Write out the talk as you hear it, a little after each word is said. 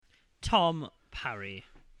Tom Parry.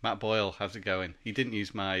 Matt Boyle, how's it going? You didn't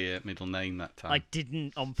use my middle name that time. I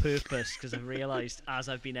didn't on purpose because I've realised as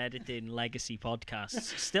I've been editing legacy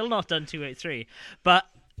podcasts, still not done 283, but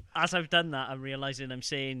as I've done that, I'm realising I'm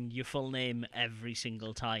saying your full name every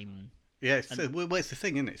single time. Yeah, it's the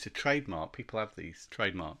thing, isn't it? It's a trademark. People have these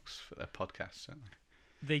trademarks for their podcasts, don't they?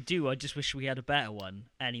 They do. I just wish we had a better one.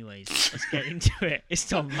 Anyways, let's get into it. It's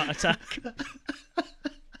Tom Attack.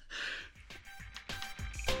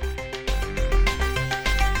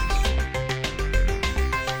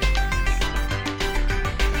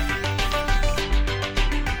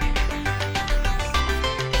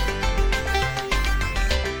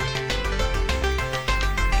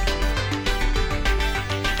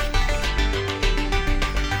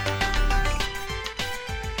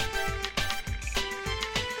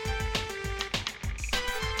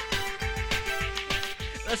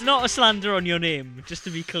 That's not a slander on your name, just to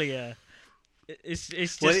be clear. It's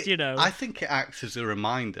just, you know. I think it acts as a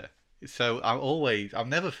reminder. So I'll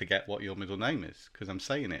never forget what your middle name is because I'm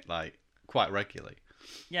saying it like quite regularly.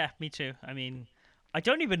 Yeah, me too. I mean, I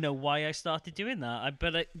don't even know why I started doing that.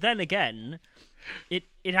 But then again, it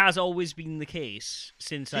has always been the case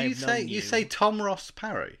since I've known you. You say Tom Ross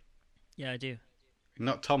Parry? Yeah, I do.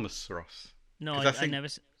 Not Thomas Ross. No, I never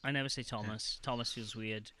say Thomas. Yeah. Thomas feels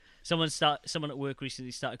weird. Someone at work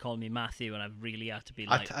recently started calling me Matthew, and I really had to be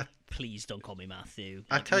like, please don't call me Matthew.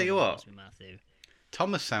 I tell you what, Matthew.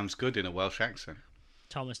 Thomas sounds good in a Welsh accent.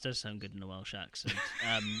 Thomas does sound good in a Welsh accent.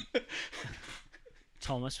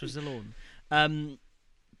 Thomas was alone.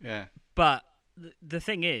 Yeah. But the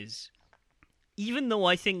thing is, even though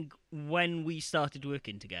I think when we started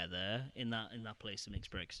working together in that place that makes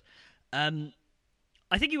bricks, I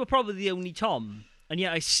think you were probably the only Tom, and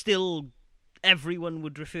yet everyone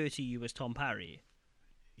would refer to you as Tom Parry.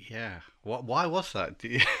 Yeah. Why was that?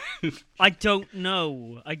 I don't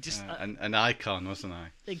know. I just an icon, wasn't I?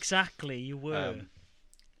 Exactly, you were.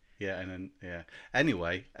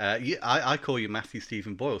 Anyway, I call you Matthew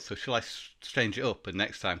Stephen Boyle. So shall I change it up and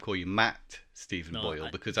next time call you Matt Stephen Boyle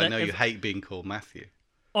because I know you hate being called Matthew.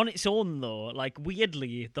 On its own, though, like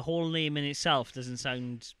weirdly, the whole name in itself doesn't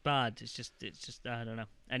sound bad. It's just I don't know.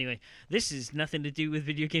 Anyway, this is nothing to do with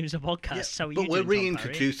video games or podcasts. Yeah, but we're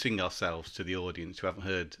reintroducing ourselves to the audience who haven't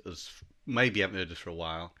heard us. Maybe haven't heard us for a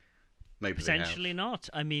while. Maybe potentially not.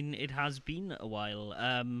 I mean, it has been a while.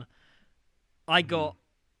 I got,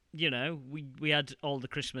 we had all the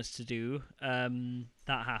Christmas to do. That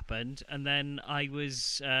happened, and then I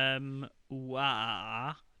was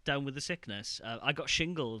down with the sickness. I got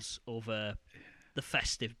shingles over the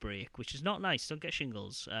festive break, which is not nice. Don't get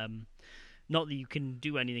shingles. Not that you can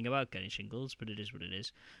do anything about getting shingles, but it is what it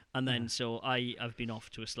is. And then so I've been off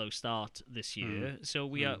to a slow start this year. So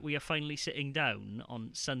we are finally sitting down on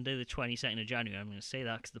Sunday the 22nd of January. I'm going to say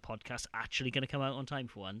that because the podcast's actually going to come out on time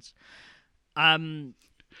for once. I'm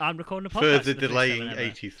recording a podcast. Further delaying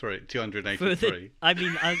 283.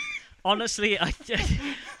 Honestly,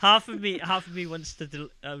 half of me wants to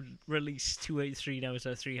release 283 now as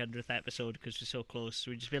our 300th episode because we're so close. So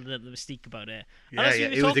we're just building up the mystique about it. Yeah,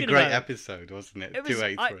 it was a great episode, wasn't it?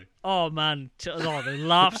 283. Oh man, the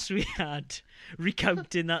laughs we had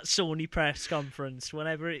recounting that Sony press conference.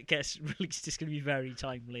 Whenever it gets released, it's going to be very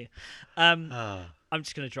timely. I'm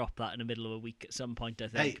just going to drop that in the middle of a week at some point, I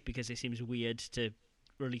think, because it seems weird to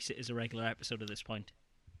release it as a regular episode at this point.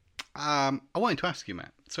 I wanted to ask you,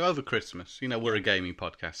 Matt. So over Christmas, we're a gaming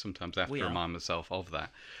podcast. Sometimes I have to remind myself of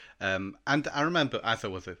that. And I remember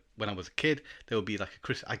when I was a kid, there would be like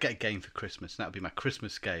I get a game for Christmas, and that would be my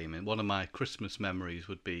Christmas game. And one of my Christmas memories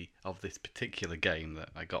would be of this particular game that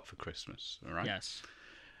I got for Christmas. All right. Yes.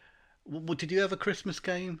 Did you have a Christmas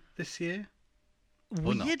game this year?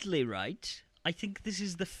 Weirdly, right? I think this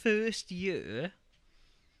is the first year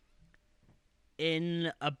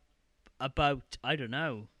in about, I don't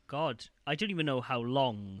know. God, I don't even know how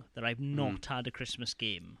long that I've not had a Christmas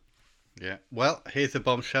game. Yeah. Well, here's a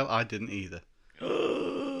bombshell. I didn't either.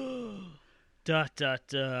 I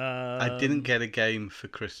didn't get a game for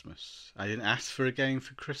Christmas. I didn't ask for a game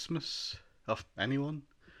for Christmas of anyone.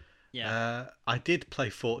 Yeah. I did play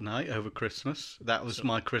Fortnite over Christmas. That was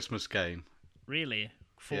my Christmas game. Really?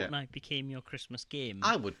 Fortnite became your Christmas game?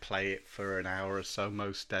 I would play it for an hour or so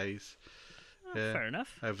most days. Yeah, fair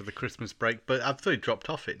enough. Over the Christmas break, but I've really dropped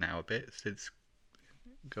off it now a bit since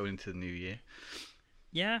going into the new year.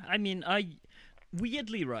 Yeah, I mean,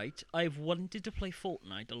 weirdly, right, I've wanted to play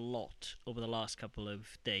Fortnite a lot over the last couple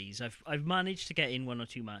of days. I've managed to get in one or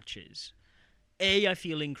two matches. A, I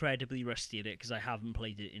feel incredibly rusty at it because I haven't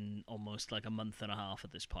played it in almost like a month and a half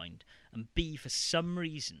at this point. And B, for some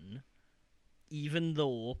reason, even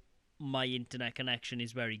though my internet connection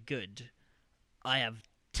is very good, I have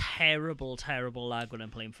terrible lag when I'm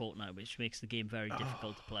playing Fortnite, which makes the game very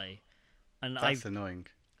difficult to play. And that's annoying.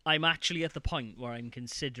 I'm actually at the point where I'm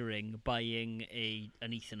considering buying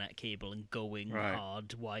an Ethernet cable and going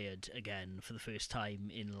hard-wired again for the first time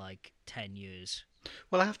in like 10 years.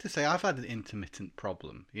 Well, I have to say, I've had an intermittent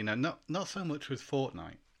problem. You know, not so much with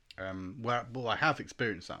Fortnite. I have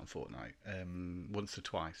experienced that on Fortnite once or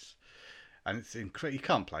twice. And it's incredible. You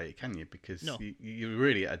can't play it, can you? Because you're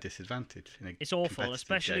really at a disadvantage. It's awful,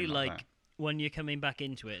 especially like when you're coming back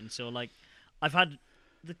into it. And so, like, I've had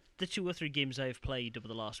the 2 or 3 games I've played over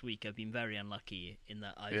the last week. I've been very unlucky in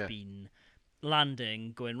that I've been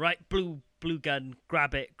landing, going right, blue gun,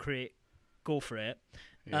 grab it, create, go for it.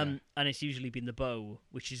 And it's usually been the bow,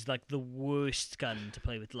 which is like the worst gun to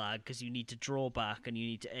play with lag because you need to draw back and you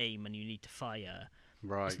need to aim and you need to fire.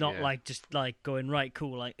 Right. It's not like just like going right,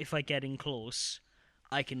 cool. Like if I get in close,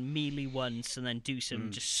 I can melee once and then do some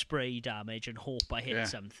just spray damage and hope I hit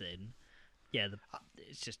something. Yeah,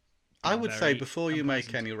 it's just. I would say before you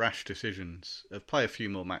make any rash decisions, play a few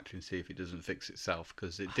more matches and see if it doesn't fix itself,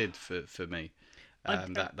 because it did for me.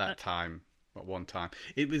 That time, at one time,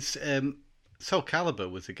 it was. Soul Calibur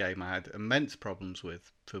was a game I had immense problems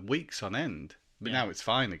with for weeks on end, but now it's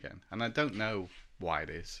fine again, and I don't know why it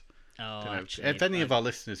is. Actually, if any of our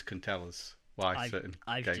listeners can tell us why certain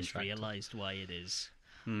I've games just realised why it is.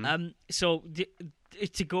 So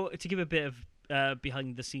to give a bit of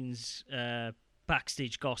behind the scenes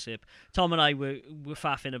backstage gossip, Tom and I were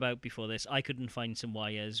faffing about before this. I couldn't find some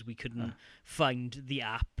wires. We couldn't find the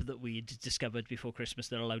app that we'd discovered before Christmas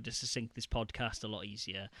that allowed us to sync this podcast a lot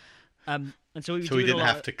easier. And so we didn't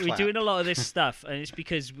have to clap. We're doing a lot of this stuff, and it's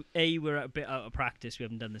because A, we're a bit out of practice, we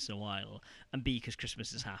haven't done this in a while, and B, because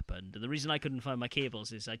Christmas has happened. And the reason I couldn't find my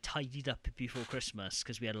cables is I tidied up before Christmas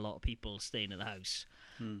because we had a lot of people staying at the house,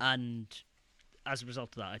 and as a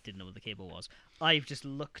result of that, I didn't know where the cable was. I've just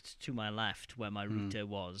looked to my left where my router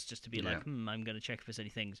was, just to be like, I'm going to check if there's any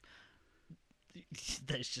things.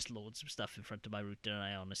 There's just loads of stuff in front of my router,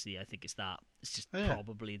 and I think it's that. It's just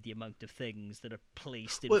probably the amount of things that are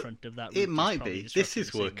placed in front of that router. It might be. This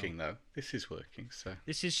is working, though. This is working, so...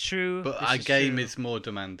 This is true. But our game is more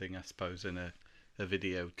demanding, I suppose, in a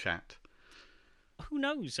video chat. Who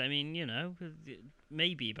knows? I mean, you know,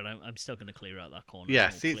 maybe, but I'm still going to clear out that corner.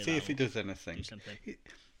 Yeah, see if it does anything.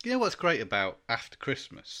 You know what's great about after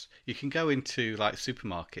Christmas? You can go into, like,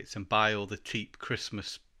 supermarkets and buy all the cheap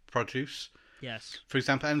Christmas produce. Yes. For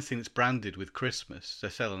example, anything that's branded with Christmas,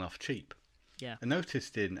 they're selling off cheap. Yeah. I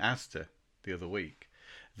noticed in Asda the other week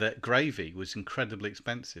that gravy was incredibly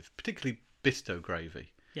expensive, particularly Bisto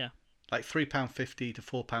gravy. Yeah. Like £3.50 to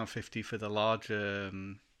 £4.50 for the larger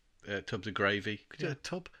tubs of gravy. Could you get a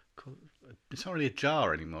tub? It's not really a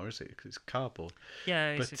jar anymore, is it? Because it's cardboard.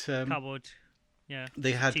 Yeah, it's cardboard. Yeah.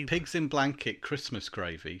 They had pigs in blanket Christmas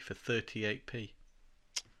gravy for 38p.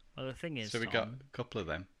 Well, the thing is, so we got a couple of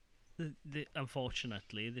them.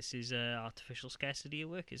 Unfortunately, this is artificial scarcity at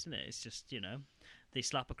work, isn't it? It's just, you know, they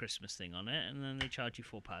slap a Christmas thing on it and then they charge you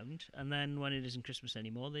 £4, and then when it isn't Christmas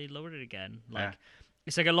anymore, they lower it again. Like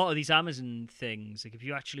it's like a lot of these Amazon things. Like if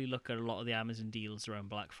you actually look at a lot of the Amazon deals around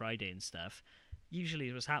Black Friday and stuff,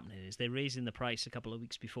 usually what's happening is they're raising the price a couple of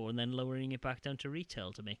weeks before and then lowering it back down to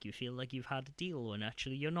retail to make you feel like you've had a deal when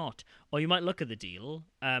actually you're not. Or you might look at the deal,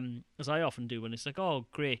 as I often do, when it's like, oh,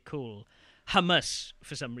 great, cool. Hummus,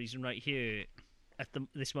 for some reason, right here at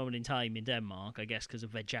this moment in time in Denmark, I guess because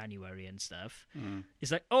of January and stuff,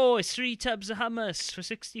 it's like, oh, it's 3 tubs of hummus for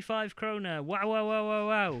 65 krona. Wow, wow, wow,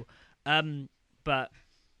 wow, wow. But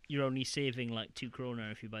you're only saving like 2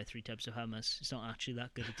 krona if you buy 3 tubs of hummus. It's not actually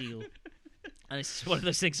that good a deal. And it's one of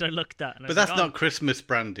those things I looked at. And but that's like, not Christmas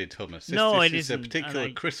branded hummus. This is a particular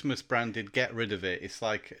Christmas branded, get rid of it. It's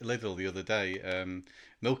like Lidl the other day,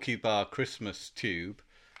 Milky Bar Christmas tube.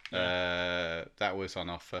 That was on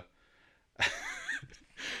offer.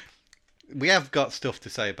 We have got stuff to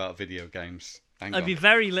say about video games. I'd be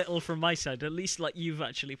very little from my side. At least like you've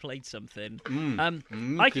actually played something.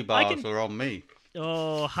 Milky Bars are on me.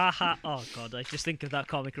 Oh, haha! Oh God, I just think of that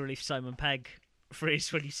comic relief Simon Pegg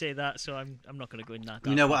phrase when you say that. So I'm not going to go in that.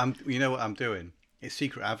 You know what I'm doing? It's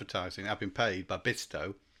secret advertising. I've been paid by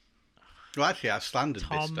Bisto. Well, actually, I've slandered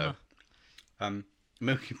Bisto.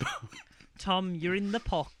 Milky Bar. Tom, you're in the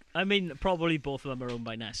pocket. I mean, probably both of them are owned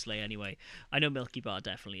by Nestle anyway. I know Milky Bar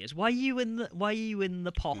definitely is. Why are you in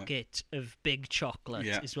the pocket of big chocolate?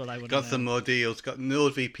 Yeah. Is what I want to know. Got some more deals. Got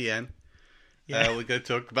NordVPN. Yeah. We're going to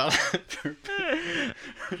talk about that.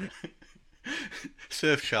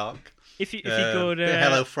 Surfshark. if you go to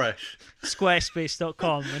HelloFresh,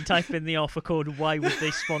 squarespace.com and type in the offer code, why would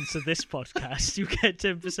they sponsor this podcast? You get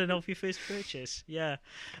 10% off your first purchase. Yeah.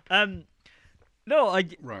 No,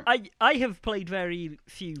 I have played very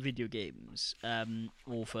few video games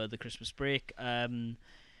over the Christmas break.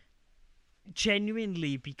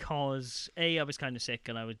 Genuinely because I was kind of sick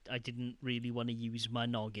and I didn't really want to use my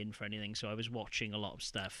noggin for anything, so I was watching a lot of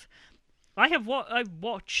stuff. I've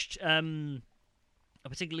watched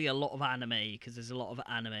particularly a lot of anime, because there's a lot of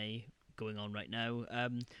anime going on right now.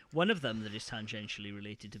 One of them that is tangentially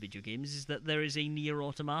related to video games is that there is a Nier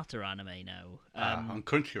Automata anime now. On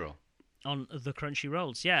Crunchyroll. On the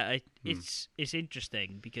Crunchyrolls, yeah. It's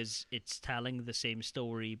interesting because it's telling the same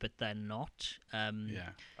story, but then not.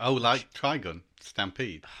 Like Trigun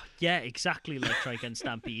Stampede. Yeah, exactly like Trigun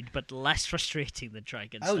Stampede, but less frustrating than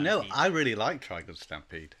Trigun Stampede. Oh no, I really like Trigun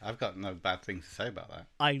Stampede. I've got no bad things to say about that.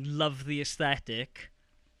 I love the aesthetic.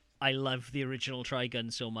 I love the original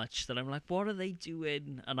Trigun so much that I'm like, what are they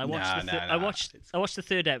doing? And I watched I watched the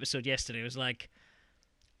third episode yesterday. It was like,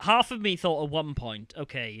 half of me thought at one point,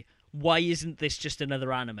 okay, why isn't this just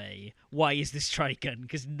another anime? Why is this Trigun?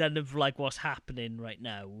 Because none of like what's happening right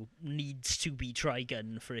now needs to be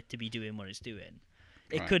Trigun for it to be doing what it's doing.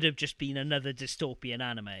 It could have just been another dystopian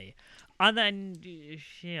anime. And then,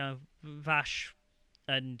 Vash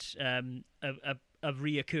and a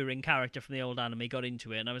reoccurring character from the old anime got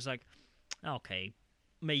into it, and I was like, okay,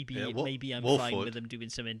 maybe I'm Wolfwood. fine with them doing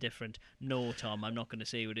something different. No, Tom, I'm not going to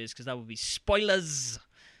say who it is because that would be spoilers.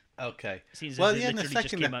 Okay. Well, yeah, in a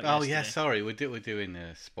second. Sorry, we're doing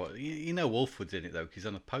a spoiler. You know, Wolfwood's in it though, because he's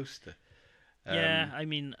on a poster. I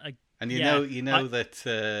mean, that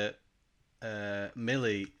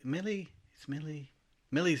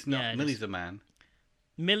Millie's not. Millie's a man.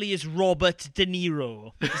 Millie is Robert De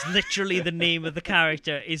Niro. It's literally the name of the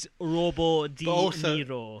character is Robo De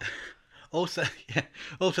Niro. Also,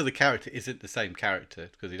 the character isn't the same character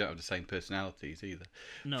because they don't have the same personalities either.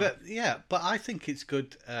 No. But I think it's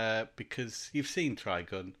good because you've seen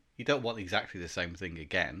Trigun. You don't want exactly the same thing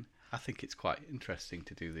again. I think it's quite interesting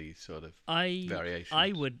to do these sort of variations.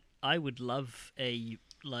 I would love a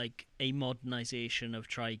modernization of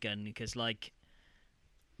Trigun because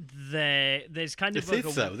there's kind of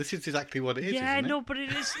this is exactly what it is. Yeah, isn't it? no, but it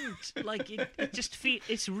isn't. It just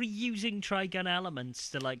it's reusing Trigun elements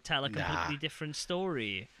to tell a completely different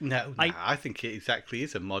story. No, I think it exactly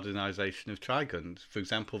is a modernization of Trigun. For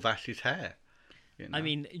example, Vash's hair. You know? I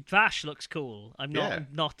mean, Vash looks cool. I'm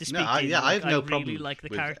not disputing. I have no problem really like the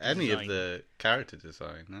with character any design. of the character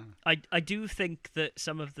design. No. I do think that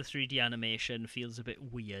some of the 3D animation feels a bit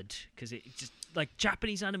weird because it just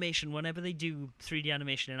Japanese animation. Whenever they do 3D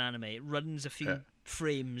animation in anime, it runs a few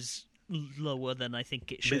frames lower than I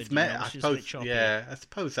think it should. I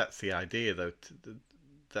suppose that's the idea though.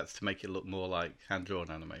 That's to make it look more like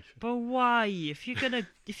hand-drawn animation. But why? If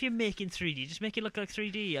you're making 3D, just make it look like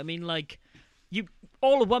 3D. I mean,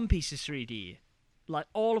 all of One Piece is 3D.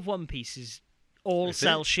 All of One Piece is all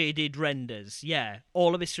cel-shaded renders. Yeah,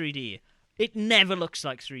 all of it's 3D. It never looks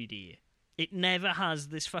like 3D. It never has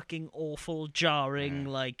this fucking awful, jarring,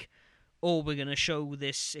 we're going to show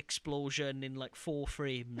this explosion in 4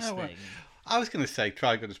 frames thing. I was going to say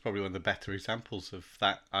Trigun is probably one of the better examples of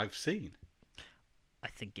that I've seen. I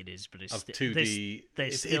think it is, but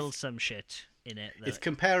there's still some shit in it. It's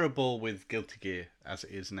comparable with Guilty Gear as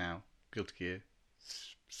it is now. Guilty Gear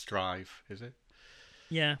Strive, is it?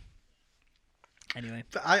 Yeah. Anyway.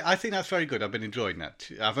 But I think that's very good. I've been enjoying that.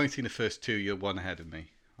 I've only seen the first 2. You're one ahead of me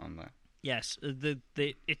on that. Yes.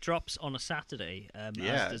 It drops on a Saturday.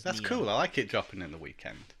 That's cool. I like it dropping in the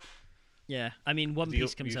weekend. Yeah. I mean, One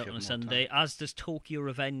Piece comes out on a Sunday, as does Tokyo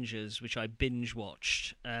Revengers, which I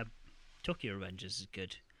binge-watched. Tokyo Revengers is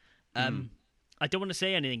good. I don't want to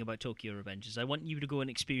say anything about Tokyo Revengers. I want you to go and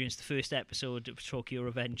experience the first episode of Tokyo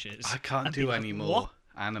Revengers. I can't do any more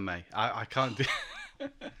anime. I can't do...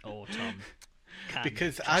 Oh, Tom.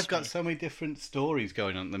 Because I've got so many different stories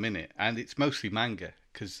going on at the minute, and it's mostly manga,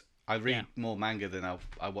 because I read more manga than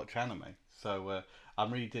I watch anime. So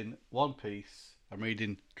I'm reading One Piece, I'm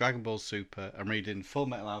reading Dragon Ball Super, I'm reading Full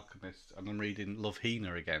Metal Alchemist, and I'm reading Love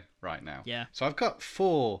Hina again right now. Yeah. So I've got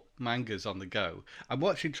 4 mangas on the go. I'm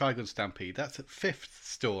watching Trigun Stampede. That's a 5th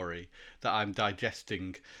story that I'm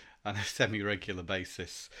digesting on a semi-regular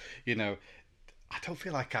basis. You know, I don't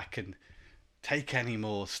feel like I can take any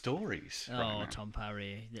more stories. Oh, right now. Tom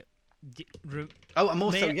Parry. I'm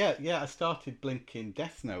also I started blinking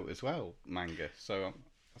Death Note as well, manga. So I'm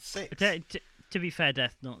 6. To be fair,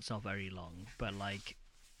 Death Note's not very long, but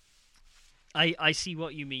I see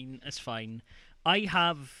what you mean. It's fine. I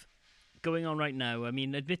have going on right now. I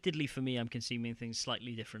mean, admittedly for me, I'm consuming things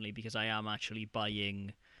slightly differently because I am actually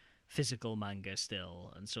buying physical manga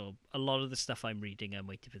still, and so a lot of the stuff I'm reading, I'm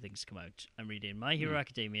waiting for things to come out. I'm reading My Hero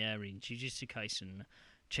Academia, reading Jujutsu Kaisen,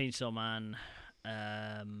 Chainsaw Man,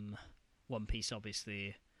 One Piece,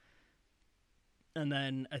 obviously, and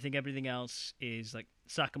then I think everything else is like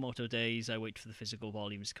Sakamoto Days. I wait for the physical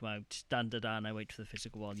volumes to come out. Dan Da Dan, I wait for the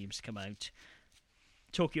physical volumes to come out.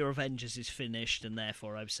 Tokyo Revengers is finished, and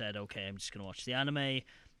therefore I've said, okay, I'm just going to watch the anime.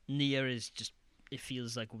 Nier is just, it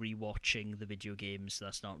feels like rewatching the video games. So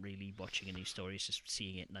that's not really watching a new story, it's just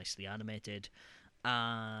seeing it nicely animated.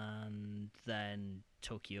 And then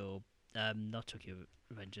not Tokyo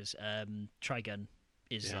Revengers, Trigun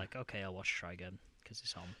is like, okay, I'll watch Trigun because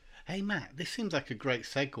it's on. Hey Matt, this seems like a great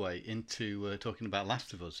segue into talking about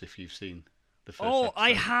Last of Us. If you've seen the first episode.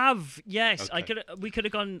 I have. Yes, okay. We could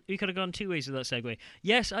have gone two ways with that segue.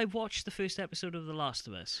 Yes, I watched the first episode of The Last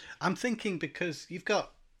of Us. I'm thinking because you've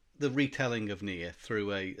got the retelling of Nier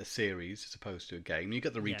through a series as opposed to a game. You've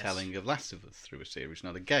got the retelling of Last of Us through a series,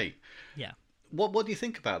 not a game. Yeah. What do you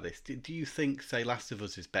think about this? Do you think, say, Last of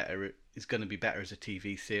Us is going to be better as a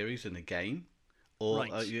TV series than a game? Or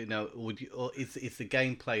right. Or is the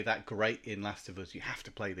gameplay that great in Last of Us? You have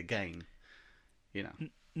to play the game,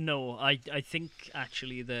 No, I think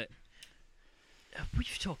actually that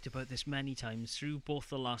we've talked about this many times through both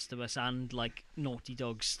The Last of Us and like Naughty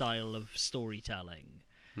Dog's style of storytelling.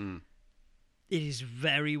 It is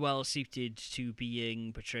very well suited to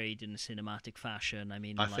being portrayed in a cinematic fashion. I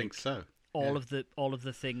mean, I think so. All of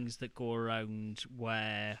the things that go around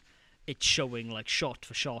where it's showing like shot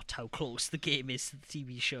for shot how close the game is to the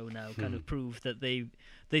TV show now kind of prove that they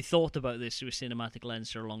thought about this through a cinematic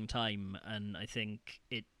lens for a long time, and I think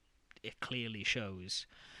it clearly shows.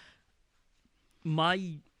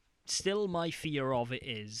 My fear of it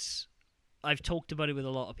is, I've talked about it with a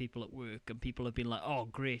lot of people at work, and people have been like, "Oh,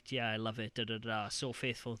 great, yeah, I love it, da da da, so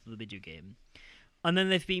faithful to the video game." And then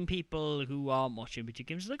there've been people who aren't watching video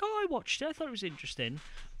games like, "Oh, I watched it, I thought it was interesting."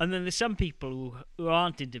 And then there's some people who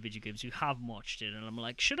aren't into video games who haven't watched it, and I'm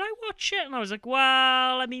like, "Should I watch it?" And I was like,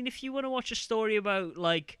 "Well, I mean, if you want to watch a story about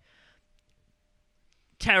like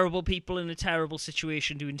terrible people in a terrible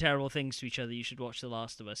situation doing terrible things to each other, you should watch The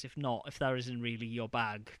Last of Us. If not, if that isn't really your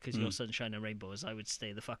bag because you're sunshine and rainbows, I would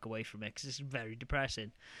stay the fuck away from it because it's very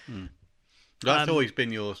depressing." That's always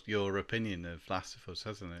been your opinion of Last of Us,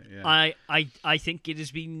 hasn't it? Yeah. I think it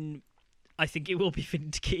has been. I think it will be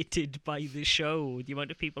vindicated by the show. The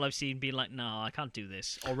amount of people I've seen being like, "No, I can't do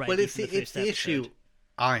this." Already, well, it's the issue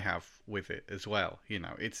I have with it as well.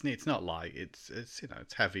 It's not light. It's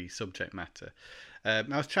heavy subject matter. I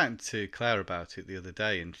was chatting to Claire about it the other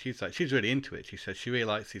day, and she's really into it. She said she really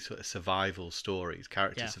likes these sort of survival stories,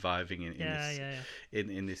 characters surviving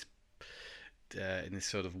in this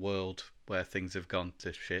sort of world where things have gone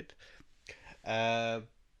to shit. But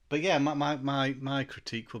yeah, my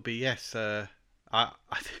critique would be yes. You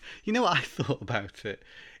know what I thought about it?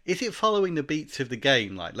 Is it following the beats of the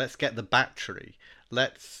game? Like, let's get the battery.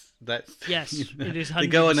 Let's yes, it is 100%. They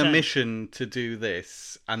go on a mission to do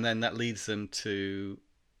this, and then that leads them to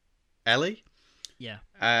Ellie. Yeah.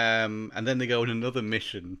 And then they go on another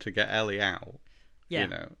mission to get Ellie out.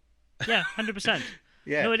 Yeah. Yeah, 100%.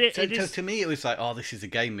 Yeah. No, it is. To me, it was like, oh, this is a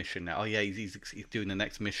game mission now. Oh yeah, he's doing the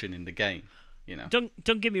next mission in the game.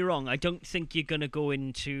 Don't get me wrong. I don't think you're gonna go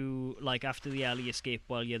into like after the Ellie escape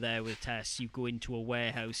while you're there with Tess. You go into a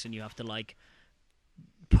warehouse and you have to like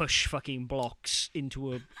push fucking blocks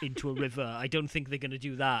into a river. I don't think they're gonna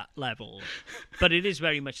do that level. But it is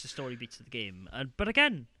very much the story beats of the game. But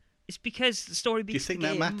again, it's because the story beats. Do you think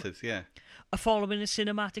that matters? Yeah. Are following a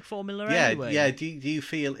cinematic formula anyway. Yeah. Do you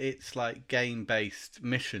feel it's like game-based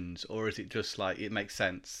missions, or is it just like it makes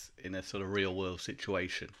sense in a sort of real-world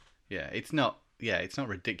situation? Yeah, it's not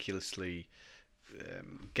ridiculously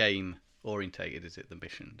game-orientated, is it? The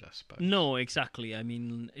missions, I suppose. No, exactly. I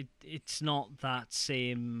mean, it's not that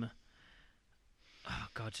same. Oh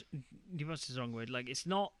God, what's the wrong word? Like, it's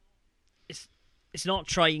not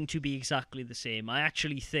trying to be exactly the same. I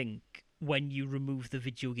actually think when you remove the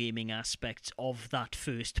video gaming aspects of that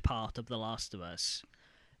first part of The Last of Us,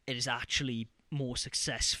 it is actually more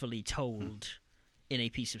successfully told in a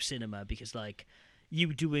piece of cinema because, like,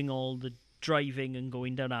 you doing all the driving and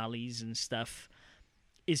going down alleys and stuff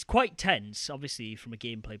is quite tense, obviously, from a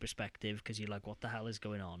gameplay perspective, because you're like, what the hell is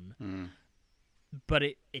going on? But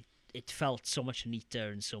it felt so much neater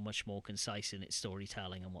and so much more concise in its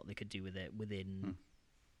storytelling and what they could do with it within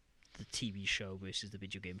the TV show versus the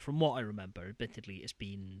video game. From what I remember, admittedly, it's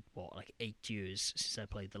been, like 8 years since I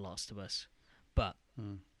played The Last of Us. But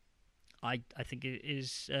I think it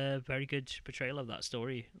is a very good portrayal of that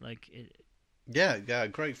story. Yeah,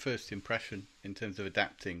 great first impression in terms of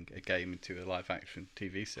adapting a game into a live-action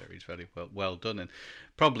TV series. Very well done, and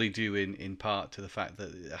probably due in part to the fact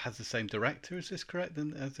that it has the same director. Is this correct?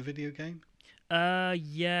 As the video game?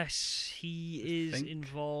 Yes, he is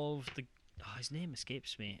involved. His name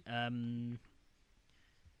escapes me.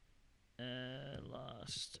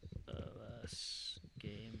 Last of Us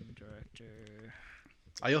game director.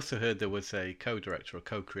 I also heard there was a co-director or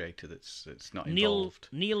co-creator that's not involved.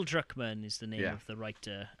 Neil Druckmann is the name of the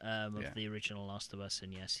writer of the original Last of Us,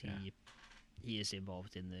 and yes, he is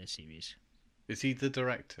involved in the series. Is he the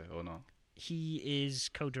director or not? He is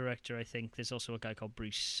co-director, I think. There's also a guy called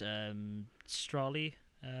Bruce Straley,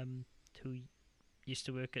 who used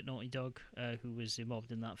to work at Naughty Dog, who was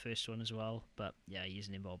involved in that first one as well. But yeah, he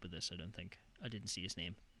isn't involved with this, I don't think. I didn't see his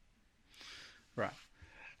name. Right.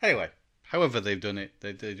 Anyway, however they've done it,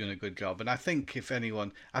 they're doing a good job. And I think if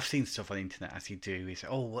anyone, I've seen stuff on the internet as you do, you say,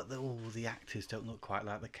 the actors don't look quite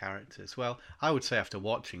like the characters. Well, I would say after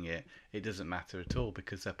watching it, it doesn't matter at all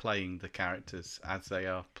because they're playing the characters as they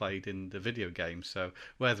are played in the video game. So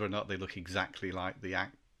whether or not they look exactly like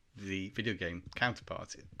the video game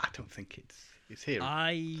counterparts, I don't think it's here.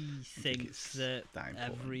 I think that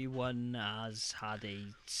everyone has had a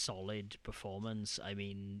solid performance. I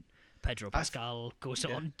mean, Pedro Pascal goes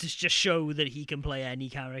on to just show that he can play any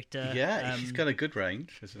character. Yeah, he's got a good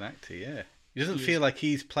range as an actor, yeah. He doesn't feel like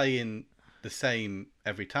he's playing the same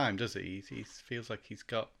every time, does he? He feels like he's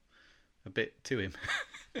got a bit to him.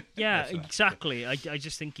 Yeah, exactly. I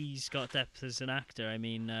just think he's got depth as an actor. I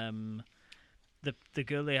mean, the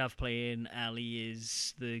girl they have playing Ellie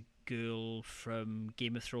is the girl from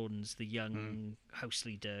Game of Thrones, the young house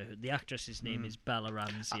leader. The actress's name is Bella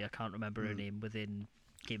Ramsey. I can't remember her name within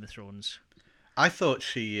Game of Thrones. I thought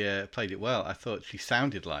she played it well. I thought she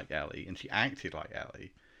sounded like Ellie and she acted like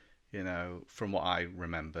Ellie. You know, from what I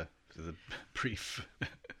remember, for the brief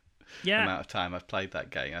amount of time I've played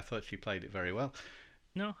that game, I thought she played it very well.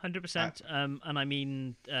 No, 100%. And I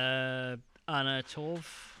mean, Anna Torv,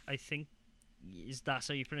 I think, that's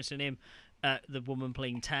how you pronounce her name? The woman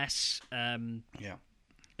playing Tess.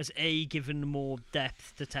 Has given more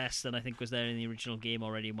depth to Tess than I think was there in the original game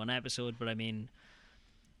already in one episode. But I mean,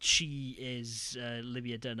 she is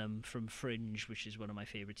Libya Dunham from Fringe, which is one of my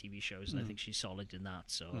favourite TV shows, and I think she's solid in that.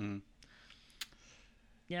 So,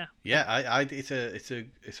 yeah, it's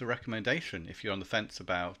a recommendation if you're on the fence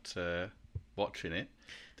about watching it.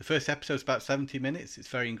 The first episode's about 70 minutes. It's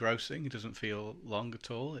very engrossing. It doesn't feel long at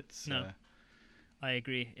all. I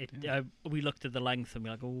agree. We looked at the length and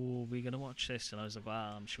we're like, we're going to watch this. And I was like,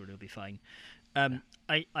 well, I'm sure it'll be fine.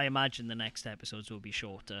 I imagine the next episodes will be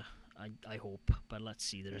shorter. I hope. But let's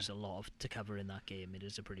see. There's a lot to cover in that game. It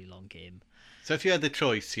is a pretty long game. So if you had the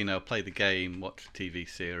choice, play the game, watch the TV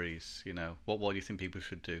series, what do you think people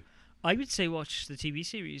should do? I would say watch the TV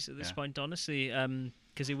series at this point, honestly,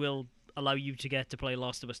 because it will allow you to get to play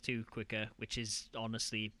Last of Us 2 quicker, which is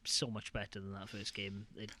honestly so much better than that first game.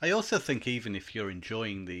 I also think even if you're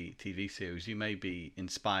enjoying the TV series, you may be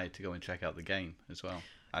inspired to go and check out the game as well.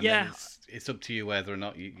 And then it's up to you whether or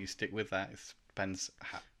not you stick with that. It depends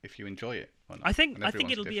if you enjoy it or not. I think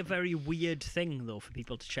it'll be a very weird thing, though, for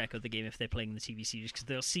people to check out the game if they're playing the TV series, because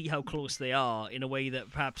they'll see how close they are in a way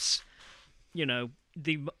that perhaps,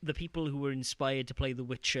 the people who were inspired to play The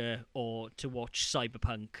Witcher or to watch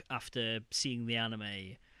Cyberpunk after seeing the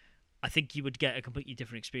anime, I think you would get a completely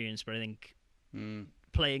different experience. But I think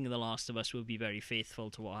playing The Last of Us will be very faithful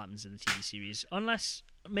to what happens in the TV series, unless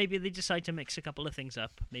maybe they decide to mix a couple of things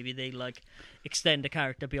up. Maybe they extend a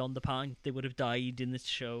character beyond the point they would have died in the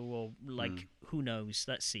show, or who knows?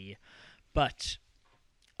 Let's see. But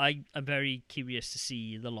I'm very curious to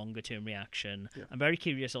see the longer term reaction. Yeah. I'm very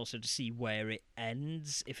curious also to see where it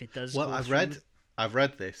ends, if it does. Well, I've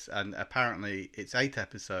read this, and apparently it's 8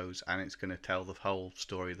 episodes, and it's going to tell the whole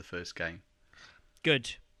story of the first game.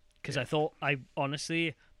 Good, because I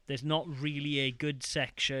honestly, there's not really a good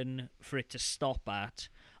section for it to stop at.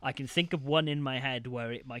 I can think of one in my head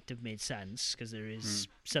where it might have made sense, because there is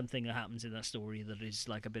something that happens in that story that is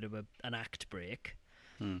like a bit of an act break.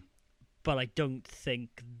 But I don't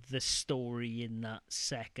think the story in that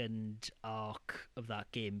second arc of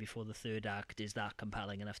that game before the third act is that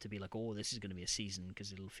compelling enough to be like, this is going to be a season,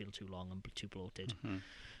 because it'll feel too long and too bloated.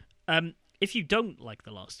 If you don't like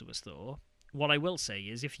The Last of Us, though, what I will say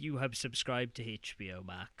is if you have subscribed to HBO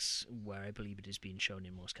Max, where I believe it is being shown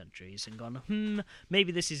in most countries, and gone,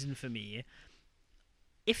 maybe this isn't for me,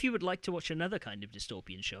 if you would like to watch another kind of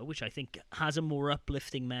dystopian show, which I think has a more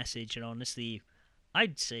uplifting message and honestly,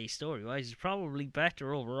 I'd say story-wise is probably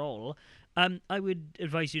better overall, I would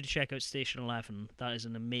advise you to check out Station 11. That is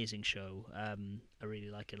an amazing show. I really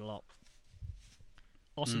like it a lot.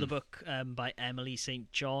 Also, the book by Emily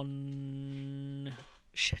St. John.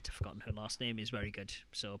 Shit, I've forgotten her last name. Is very good.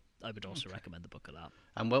 So I would also recommend the book of that.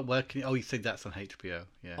 And where can you... Oh, you said that's on HBO.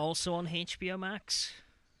 Yeah. Also on HBO Max.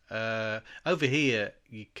 Over here,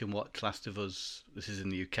 you can watch Last of Us. This is in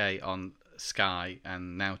the UK on Sky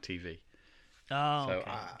and Now TV. Oh, so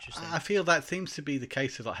okay. Interesting. I feel that seems to be the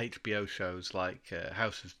case of like HBO shows, like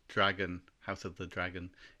House of the Dragon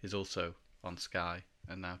is also on Sky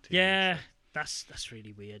and Now TV. Yeah, so. That's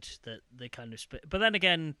really weird that they kind of split. But then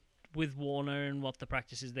again, with Warner and what the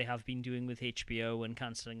practices they have been doing with HBO and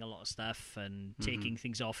cancelling a lot of stuff and taking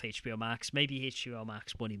things off HBO Max, maybe HBO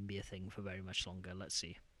Max won't even be a thing for very much longer. Let's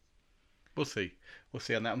see. We'll see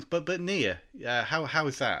on that one. But Nier, how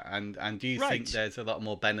is that? And do you think there's a lot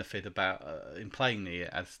more benefit about in playing Nier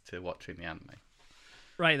as to watching the anime?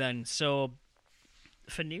 Right then, so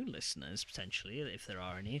for new listeners potentially, if there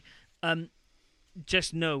are any,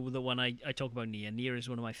 just know that when I talk about Nier is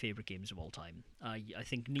one of my favourite games of all time. I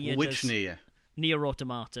think Nier. Which Nier? Nier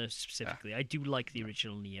Automata specifically. I do like the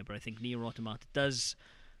original Nier, but I think Nier Automata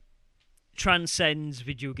transcends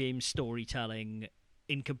video game storytelling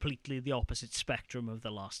in completely the opposite spectrum of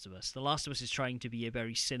The Last of Us. The Last of Us is trying to be a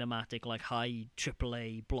very cinematic, like high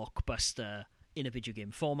AAA blockbuster in a video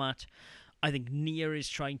game format. I think Nier is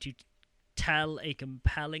trying to tell a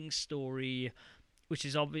compelling story, which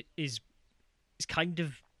is kind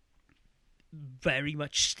of very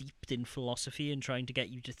much steeped in philosophy and trying to get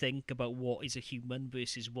you to think about what is a human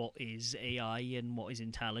versus what is AI and what is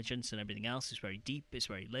intelligence and everything else. It's very deep, it's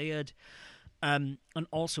very layered. And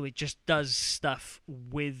also it just does stuff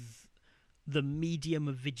with the medium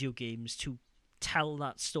of video games to tell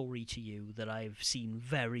that story to you that I've seen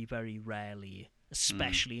very, very rarely,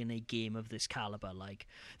 especially in a game of this caliber. Like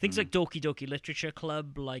things like Doki Doki Literature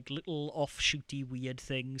Club, like little offshooty weird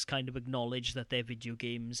things kind of acknowledge that they're video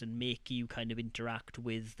games and make you kind of interact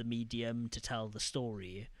with the medium to tell the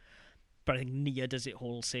story. But I think Nier does it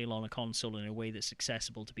wholesale on a console in a way that's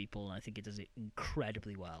accessible to people, and I think it does it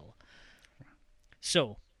incredibly well.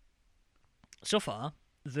 So far,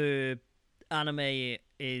 the anime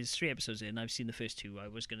is 3 episodes in. I've seen the first 2. I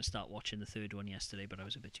was going to start watching the third one yesterday, but I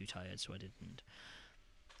was a bit too tired, so I didn't.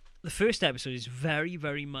 The first episode is very,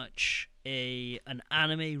 very much an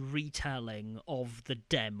anime retelling of the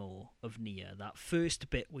demo of Nier. That first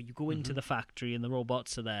bit where you go into the factory and the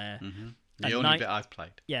robots are there. The only bit I've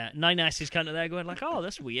played. Yeah, 9S is kind of there going like, oh,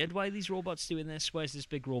 that's weird. Why are these robots doing this? Where's this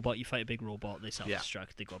big robot? You fight a big robot, they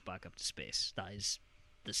self-destruct, they go back up to space. That is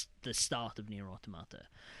the start of Nier Automata.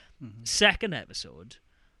 Second episode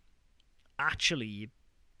actually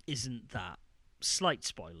isn't that. Slight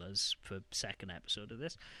spoilers for second episode of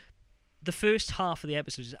this. The first half of the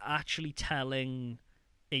episode is actually telling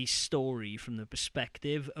a story from the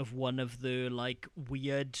perspective of one of the like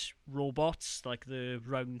weird robots, like the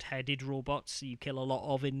round-headed robots you kill a lot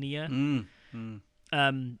of in Nier.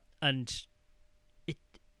 And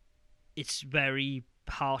it's very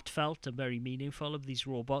heartfelt and very meaningful of these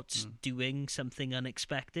robots doing something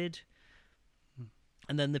unexpected.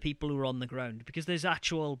 And then the people who are on the ground, because there's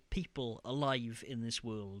actual people alive in this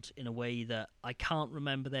world in a way that I can't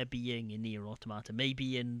remember there being in Nier Automata.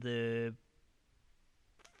 Maybe in the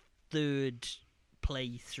third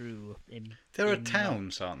playthrough. There are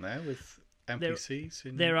towns, aren't there, with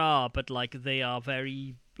NPCs? There are, but like they are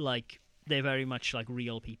very they're very much like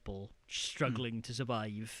real people struggling to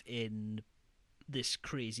survive in this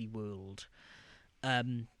crazy world.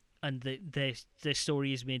 And their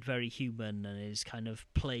story is made very human and is kind of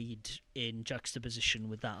played in juxtaposition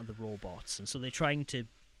with that of the robots. And so they're trying to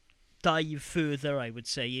dive further, I would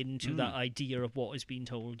say, into that idea of what is being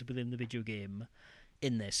told within the video game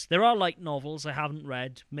in this. There are light novels I haven't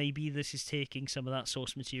read. Maybe this is taking some of that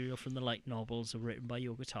source material from the light novels written by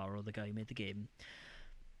Yoko Taro, the guy who made the game.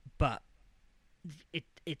 But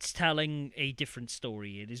it's telling a different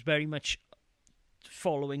story. It is very much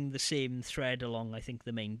following the same thread along, I think,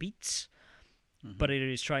 the main beats, but it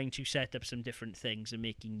is trying to set up some different things and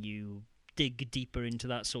making you dig deeper into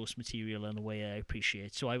that source material in a way I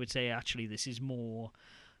appreciate. So I would say actually this is more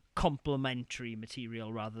complementary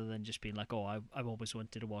material rather than just being like, oh, I've always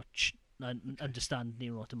wanted to watch and understand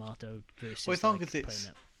Nier Automata versus. Well, as long as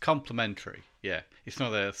it's complementary, yeah, it's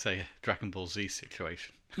not a say Dragon Ball Z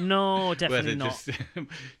situation. No, definitely not. Just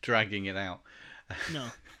dragging it out. No,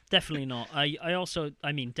 definitely not.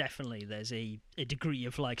 I mean, definitely there's a degree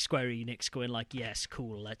of like Square Enix going like, yes,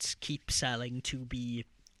 cool, let's keep selling 2B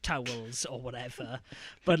towels or whatever.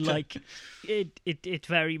 But like, it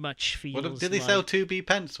very much feels. Well, do they sell 2B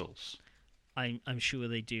pencils? I'm sure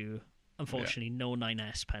they do. Unfortunately, no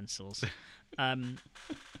 9S pencils.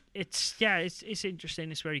 It's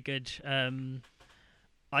interesting. It's very good.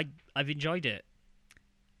 I've enjoyed it.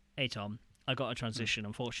 Hey Tom, I got a transition.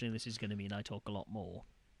 Unfortunately, this is going to mean I talk a lot more.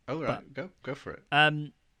 Oh right, go for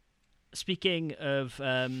it. Speaking of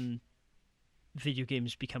video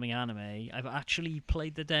games becoming anime, I've actually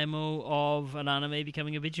played the demo of an anime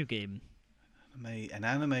becoming a video game. An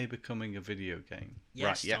anime becoming a video game.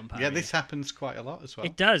 Yes, right, Tom yeah, this happens quite a lot as well.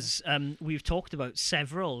 It does. We've talked about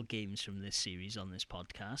several games from this series on this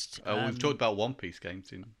podcast. We've talked about One Piece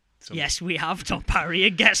games in. Yes, we have, Tom Parry,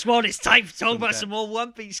 and guess what? It's time to talk about some more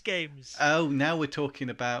One Piece games. Oh, now we're talking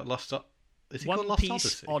about Lost. Is it called Lost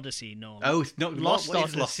Piece Odyssey? No. Oh, it's not Lost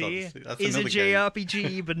Odyssey. Lost Odyssey. That's is a game.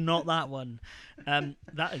 JRPG, but not that one.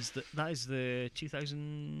 That is the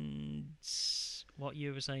 2000. What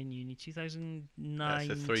year was I in uni? 2009.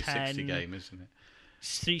 That's a 360 game, isn't it?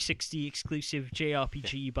 360 exclusive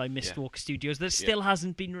JRPG by Mistwalker Studios that still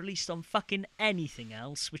hasn't been released on fucking anything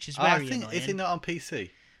else, which is very annoying. Is it not on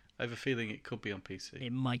PC? I have a feeling it could be on PC.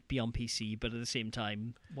 It might be on PC, but at the same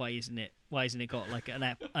time, why isn't it? Why isn't it got like an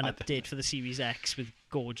update for the Series X with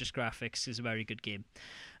gorgeous graphics? Is a very good game.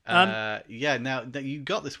 Now you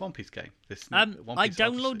got this One Piece game. I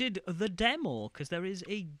downloaded the demo because there is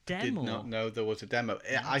a demo. Did not know there was a demo.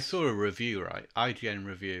 Yes. I saw a review, right? IGN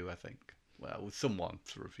review, I think. Well, with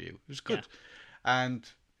someone's review. It was good, and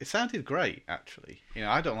it sounded great. Actually,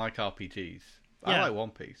 I don't like RPGs. I like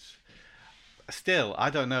One Piece. Still, I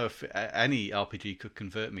don't know if any RPG could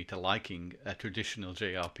convert me to liking a traditional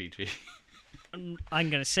JRPG. I'm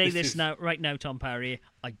going to say this right now, Tom Parry.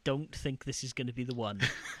 I don't think this is going to be the one.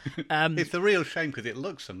 It's a real shame because it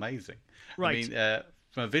looks amazing. Right. I mean,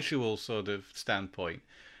 from a visual sort of standpoint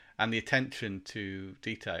and the attention to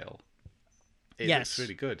detail, it looks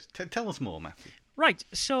really good. Tell us more, Matthew. Right,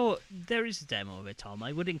 so there is a demo of it, Tom.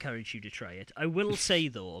 I would encourage you to try it. I will say,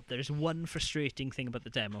 though, there's one frustrating thing about the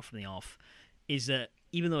demo from the off, is that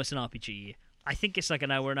even though it's an RPG, I think it's like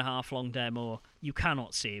an hour and a half long demo. You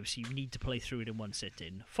cannot save, so you need to play through it in one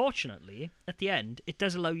sitting. Fortunately, at the end, it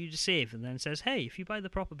does allow you to save, and then says, hey, if you buy the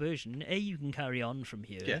proper version, A, you can carry on from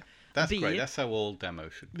here. Yeah, that's great. That's how all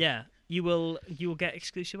demos should be. Yeah, you will get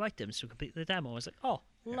exclusive items to complete the demo. I was like, oh,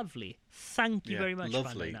 lovely. Thank you very much.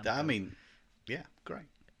 Lovely. I mean, yeah, great.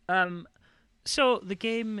 So the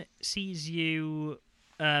game sees you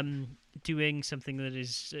doing something that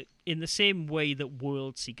is in the same way that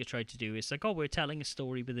World Seeker tried to do. It's like, oh, we're telling a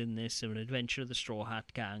story within this, of an adventure of the Straw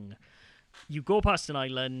Hat Gang. You go past an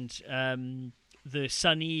island. The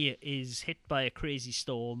Sunny is hit by a crazy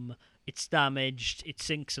storm. It's damaged. It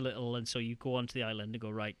sinks a little, and so you go onto the island and go,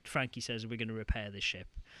 right, Frankie says we're going to repair this ship.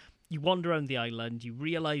 You wander around the island. You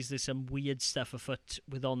realise there's some weird stuff afoot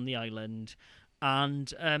on the island.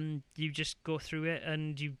 And you just go through it,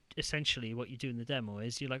 and you essentially what you do in the demo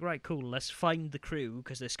is you're like, right, cool, let's find the crew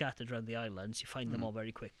because they're scattered around the islands. You find them all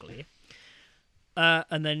very quickly,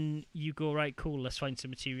 and then you go, right, cool, let's find some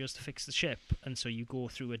materials to fix the ship. And so you go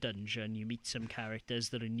through a dungeon, you meet some characters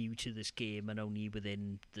that are new to this game and only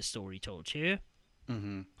within the story told to you.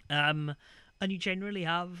 Mm-hmm. And you generally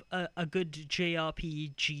have a good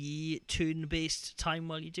JRPG turn-based time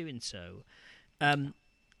while you're doing so.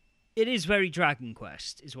 It is very Dragon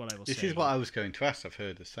Quest, is what I will say. This is what I was going to ask. I've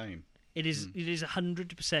heard the same. It is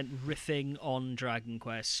 100% riffing on Dragon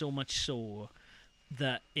Quest, so much so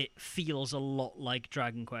that it feels a lot like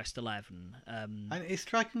Dragon Quest XI. And is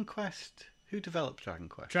Dragon Quest... Who developed Dragon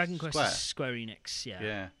Quest? Dragon Quest is Square Enix, yeah.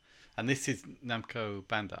 Yeah. And this is Namco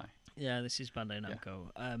Bandai. Yeah, this is Bandai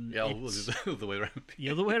Namco. The other way around. The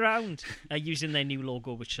other way around. Using their new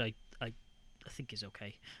logo, which I think is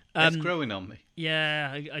okay. It's growing on me.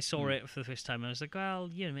 Yeah, I saw it for the first time. And I was like, well,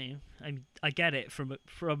 you know what I mean? I get it from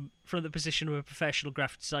the position of a professional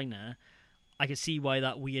graphic designer. I can see why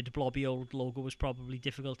that weird blobby old logo was probably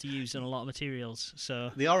difficult to use in a lot of materials.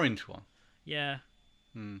 So the orange one. Yeah.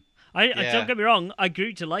 I don't get me wrong. I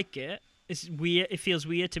grew to like it. It's weird. It feels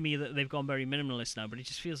weird to me that they've gone very minimalist now, but it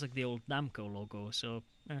just feels like the old Namco logo. So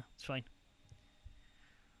it's fine.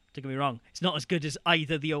 Don't get me wrong, it's not as good as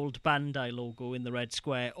either the old Bandai logo in the red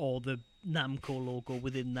square or the Namco logo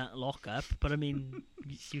within that lockup. But I mean,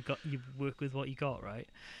 you work with what you got, right?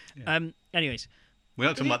 Yeah. Anyways, we're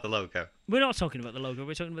not talking about the logo. We're not talking about the logo.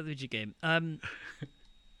 We're talking about the video game.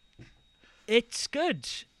 It's good.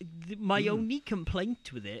 My only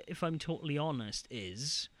complaint with it, if I'm totally honest,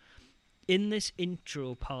 is in this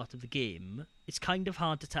intro part of the game, it's kind of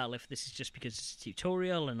hard to tell if this is just because it's a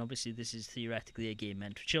tutorial, and obviously this is theoretically a game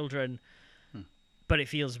meant for children, but it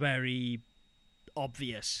feels very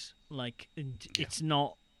obvious. It's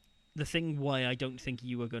not... The thing why I don't think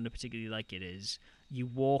you are going to particularly like it is you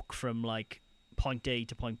walk from like point A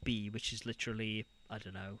to point B, which is literally, I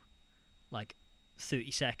don't know, like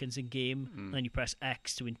 30 seconds in game. And then you press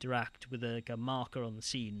X to interact with a marker on the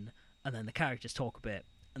scene, and then the characters talk a bit,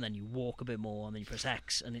 and then you walk a bit more, and then you press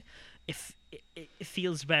X, and it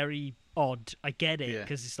feels very odd. I get it,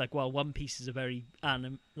 because it's like, well, One Piece is a very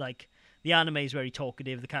like the anime is very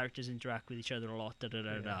talkative, the characters interact with each other a lot,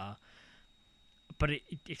 but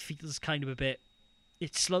it feels kind of a bit,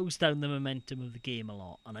 it slows down the momentum of the game a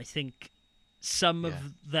lot, and I think some of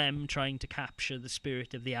them trying to capture the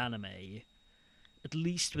spirit of the anime, at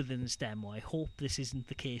least within this demo, I hope this isn't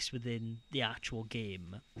the case within the actual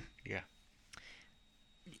game,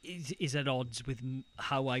 is at odds with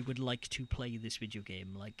how I would like to play this video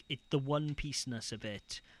game. Like, the One Piece-ness of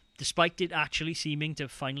it, despite it actually seeming to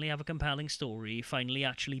finally have a compelling story, finally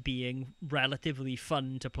actually being relatively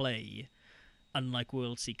fun to play, unlike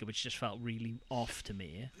World Seeker, which just felt really off to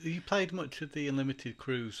me. You played much of the Unlimited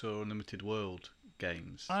Cruise or Unlimited World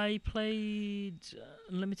games? I played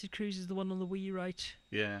Unlimited Cruise is the one on the Wii, right?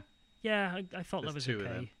 Yeah. Yeah, I thought that was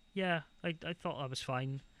okay. Yeah, I thought that was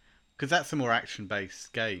fine. Because that's a more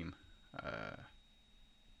action-based game.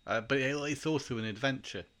 But it's also an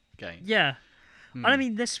adventure game. Yeah. And I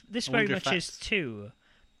mean, this very much is too.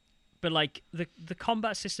 But like the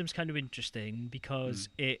combat system's kind of interesting because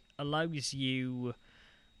it allows you,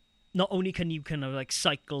 not only can you kind of like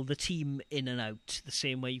cycle the team in and out the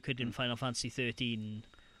same way you could in Final Fantasy 13,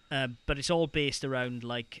 but it's all based around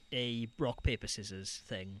like a rock paper scissors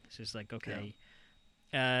thing. So it's like, okay,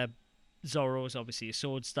 Zoro is obviously a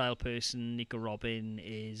sword style person. Nico Robin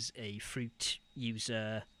is a fruit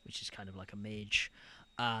user, which is kind of like a mage.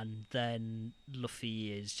 And then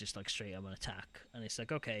Luffy is just like straight up an attack. And it's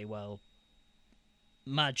like, okay, well,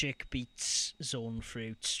 magic beats zone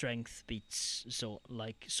fruit, strength beats sword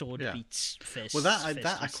beats fist. Well,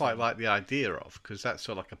 that I quite like the idea of, because that's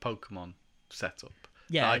sort of like a Pokemon setup.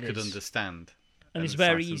 Yeah, that I could understand. And it's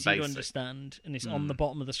very easy to understand, and it's on the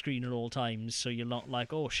bottom of the screen at all times, so you're not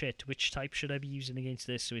like, oh shit, which type should I be using against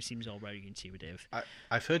this? So it seems all very intuitive.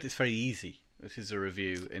 I've heard it's very easy. This is a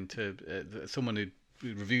review into someone who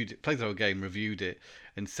reviewed it, played the whole game, reviewed it,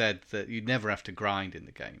 and said that you'd never have to grind in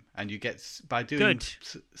the game, and you get, by doing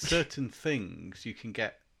certain things, you can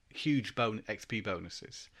get huge XP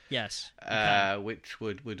bonuses. Yes, which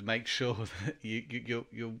would make sure that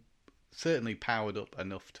you're certainly powered up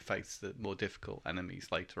enough to face the more difficult enemies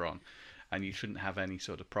later on, and you shouldn't have any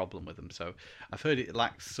sort of problem with them. So I've heard it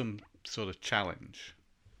lacks some sort of challenge.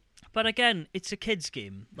 But again, it's a kids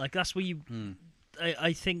game. Like, that's where you...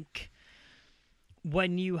 I think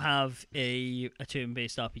when you have a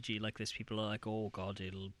turn-based RPG like this, people are like, oh god,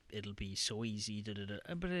 it'll be so easy,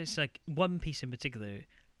 but it's like, One Piece in particular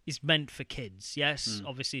is meant for kids. Yes,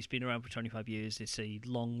 obviously it's been around for 25 years, it's a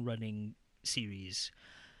long-running series.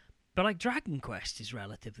 But like Dragon Quest is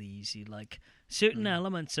relatively easy. Like, certain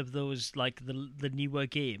elements of those, like the newer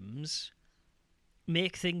games,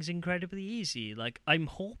 make things incredibly easy. Like, I'm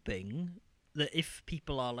hoping that if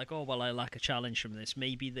people are like, oh well, I lack a challenge from this,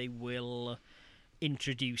 maybe they will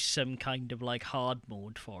introduce some kind of like hard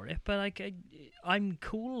mode for it. But like, I'm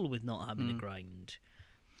cool with not having to grind.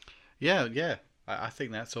 Yeah, I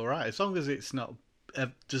think that's all right, as long as it's not.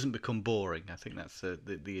 Doesn't become boring. I think that's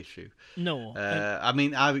the issue. No, I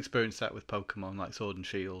mean, I've experienced that with Pokemon, like Sword and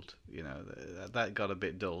Shield. You know, that got a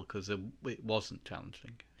bit dull because it wasn't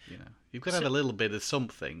challenging. You know, you've got to have a little bit of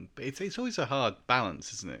something, but it's always a hard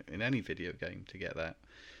balance, isn't it, in any video game to get that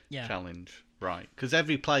challenge right? Because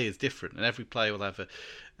every player is different, and every player will have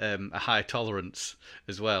a high tolerance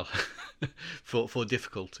as well for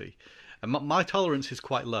difficulty. And my tolerance is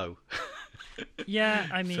quite low. Yeah,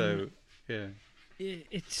 I mean, so yeah.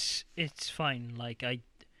 It's fine. Like,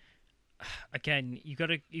 again, you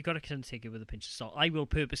gotta kind of take it with a pinch of salt. I will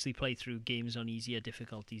purposely play through games on easier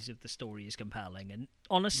difficulties if the story is compelling. And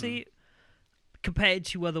honestly, compared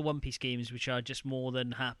to other One Piece games, which are just more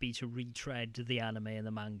than happy to retread the anime and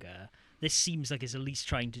the manga, this seems like it's at least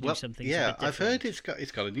trying to do something. Yeah, I've heard it's got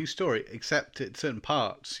a new story, except at certain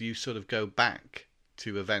parts you sort of go back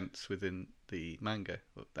to events within the manga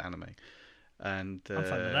or the anime, and I'm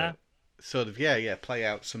fine with that. Sort of, play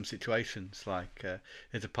out some situations. Like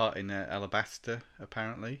there's a part in Alabasta,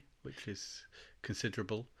 apparently, which is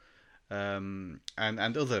considerable, and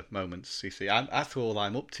other moments. You see, that's all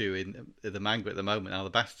I'm up to in the manga at the moment,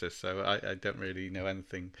 Alabasta. So I don't really know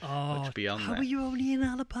anything much beyond that. How are you only in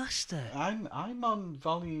Alabasta? I'm on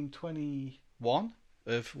volume 21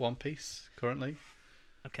 of One Piece currently.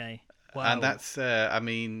 Okay, wow. And that's, I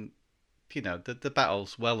mean, you know, the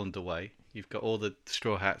battle's well underway. You've got all the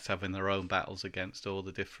Straw Hats having their own battles against all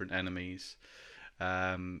the different enemies.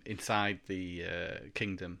 inside the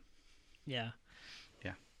kingdom. Yeah.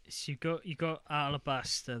 Yeah. So you got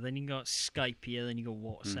Alabaster, then you got Skypiea, then you got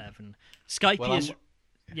Water 7. Skypiea,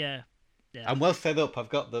 yeah. I'm well set up. I've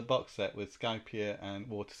got the box set with Skypiea and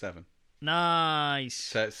Water 7.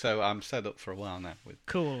 Nice. So I'm set up for a while now.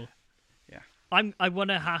 Cool. Yeah. I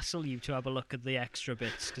want to hassle you to have a look at the extra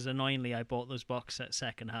bits, because annoyingly I bought those box sets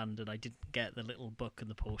second hand and I didn't get the little book and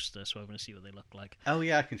the poster, so I want to see what they look like. Oh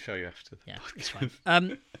yeah, I can show you after. Yeah, it's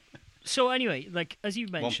fine. So anyway, like as you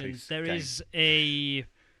mentioned, there is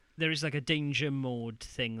like a danger mode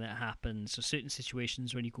thing that happens. So certain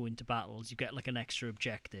situations when you go into battles, you get like an extra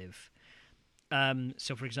objective.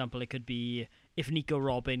 So for example, it could be if Nico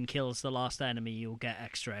Robin kills the last enemy, you'll get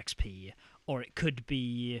extra XP, or it could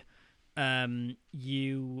be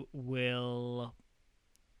you will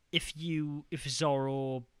if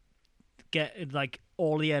Zoro get like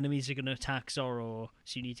all the enemies are going to attack Zoro,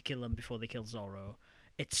 so you need to kill them before they kill Zoro.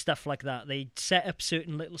 It's stuff like that. They set up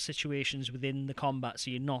certain little situations within the combat,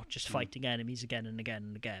 so you're not just fighting enemies again and again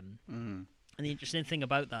and again. And the interesting thing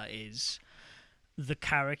about that is the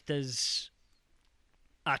characters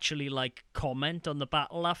actually like comment on the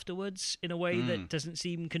battle afterwards in a way that doesn't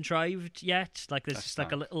seem contrived yet. Like there's just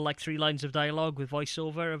like a little like 3 lines of dialogue with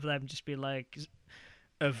voiceover of them just being like,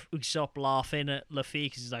 of Usopp laughing at Luffy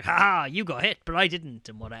because he's like, "Ha! You got hit, but I didn't,"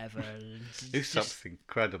 and whatever. Usopp's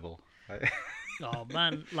incredible. Oh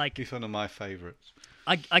man, like he's one of my favourites.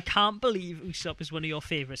 I can't believe Usopp is one of your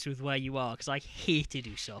favourites with Where You Are, because I hated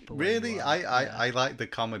Usopp. Really, I like the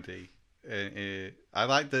comedy. I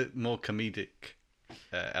like the more comedic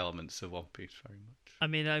elements of One Piece very much. I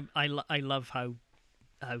mean, I love how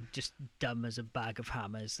just dumb as a bag of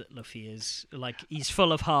hammers that Luffy is. Like he's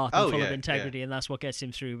full of heart and full of integrity, and that's what gets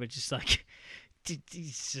him through. But just like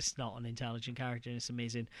he's just not an intelligent character, and it's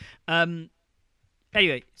amazing.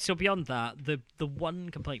 Anyway, so beyond that, the one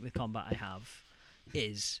complaint with combat I have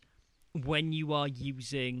is when you are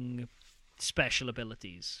using special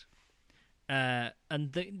abilities.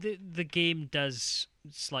 And the game does,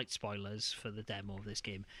 slight spoilers for the demo of this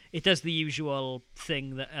game, it does the usual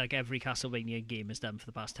thing that like every Castlevania game has done for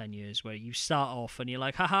the past 10 years, where you start off and you're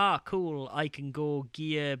like, haha, cool, I can go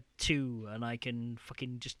gear 2 and I can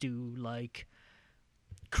fucking just do like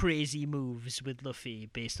crazy moves with Luffy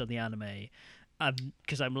based on the anime.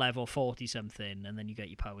 Because I'm level 40 something, and then you get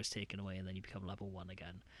your powers taken away, and then you become level 1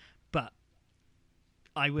 again. But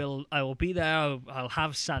I will be there. I'll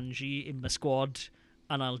have Sanji in my squad,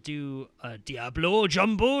 and I'll do a Diablo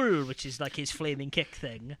Jumble, which is like his flaming kick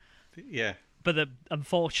thing. Yeah. But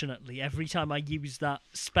unfortunately, every time I use that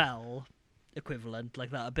spell equivalent, like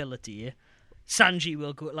that ability, Sanji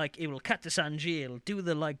will go, like, it will cut to Sanji, it'll do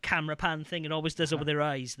the, like, camera pan thing it always does it with their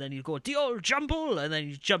eyes, then you'll go, Diol Jumble, and then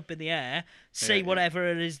you jump in the air, say whatever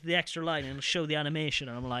it is, the extra line, and it'll show the animation,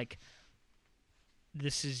 and I'm like,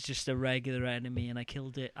 this is just a regular enemy, and I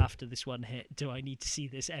killed it after this one hit. Do I need to see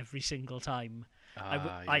this every single time?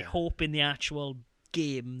 I hope in the actual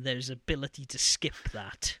game there's ability to skip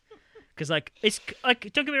that. Because, like, it's,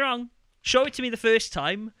 like, don't get me wrong, show it to me the first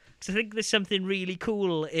time, because I think there's something really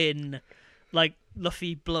cool in like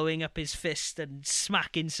Luffy blowing up his fist and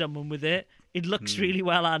smacking someone with it. It looks really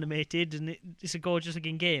well animated, and it's a gorgeous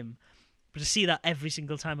looking game. But to see that every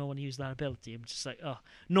single time I want to use that ability, I'm just like, oh,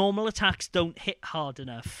 normal attacks don't hit hard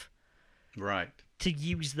enough, right, to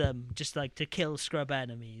use them just like to kill scrub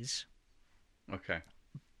enemies. Okay.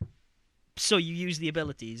 So you use the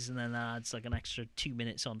abilities, and then that adds like an extra 2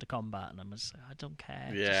 minutes onto combat, and I'm just like, I don't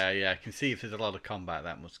care. Yeah, I can see if there's a lot of combat,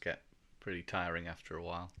 that must get pretty tiring after a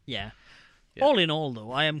while. Yeah. All in all,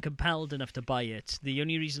 though, I am compelled enough to buy it. The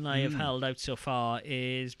only reason I have held out so far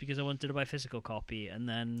is because I wanted to buy a physical copy, and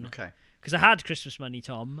then because I had Christmas money,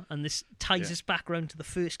 Tom, and this ties us back around to the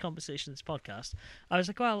first conversation of this podcast. I was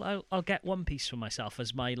like, well, I'll get One Piece for myself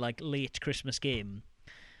as my like late Christmas game,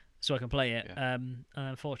 so I can play it. And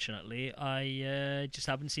unfortunately, I just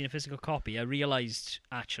haven't seen a physical copy. I realised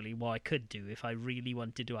actually what I could do if I really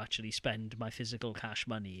wanted to actually spend my physical cash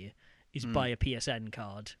money is buy a PSN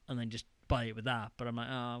card and then just buy it with that. But I'm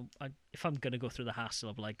like, if I'm going to go through the hassle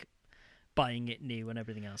of like buying it new and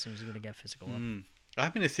everything else, I'm just going to get physical one.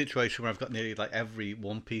 I'm in a situation where I've got nearly like every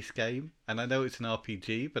One Piece game, and I know it's an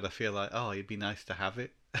RPG, but I feel like, it'd be nice to have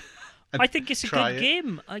it. I think it's a good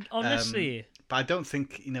game, honestly. But I don't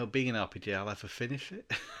think, being an RPG, I'll ever finish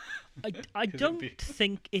it. I don't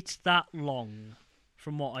think it's that long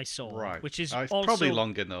from what I saw. Right. Which is it's also probably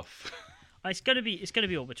long enough. It's gonna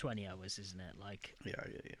be over 20 hours, isn't it? Like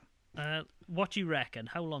yeah. What do you reckon?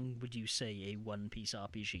 How long would you say a One Piece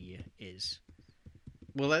RPG is?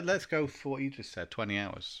 Well, let's go for what you just said. 20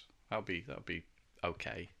 hours. That'll be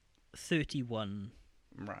okay. 31.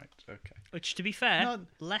 Right. Okay. Which, to be fair,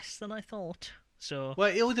 less than I thought. So well,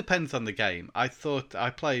 it all depends on the game. I thought I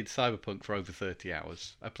played Cyberpunk for over 30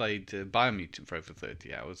 hours. I played Biomutant for over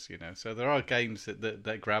 30 hours. So there are games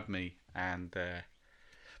that grab me, and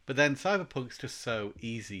but then Cyberpunk's just so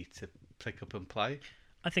easy to pick up and play.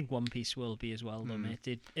 I think One Piece will be as well, though,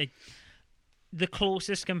 mate. The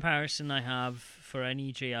closest comparison I have for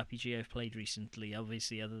any JRPG I've played recently,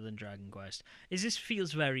 obviously other than Dragon Quest, is this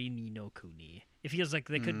feels very Ni no Kuni. It feels like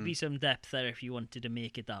there could be some depth there if you wanted to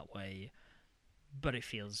make it that way, but it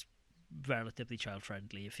feels relatively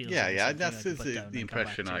child-friendly. It feels that's the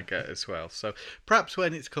impression I get as well. So perhaps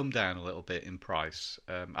when it's come down a little bit in price,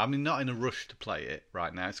 not in a rush to play it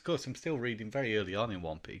right now. Of course, I'm still reading very early on in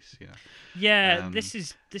One Piece. Yeah, this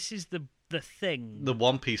is the thing. The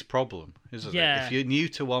One Piece problem, isn't it? If you're new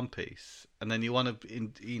to One Piece and then you want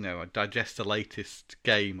to, digest the latest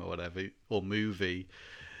game or whatever or movie.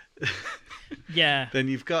 Yeah. Then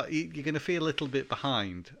you're going to feel a little bit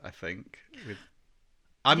behind, I think.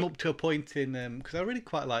 I'm up to a point in because I really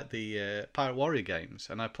quite like the Pirate Warrior games,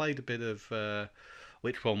 and I played a bit of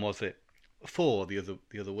which one was it? 4 the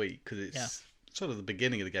other week, because it's sort of the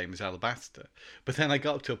beginning of the game is Alabasta. But then I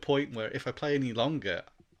got up to a point where if I play any longer,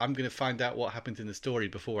 I'm going to find out what happens in the story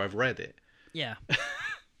before I've read it. Yeah.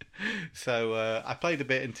 So I played a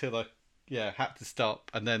bit until I had to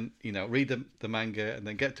stop and then read the manga and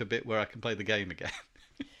then get to a bit where I can play the game again.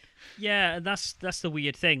 Yeah, that's the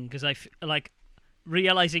weird thing, because I like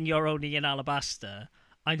realizing you're only in Alabasta.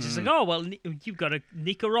 I'm just like, oh well, you've got a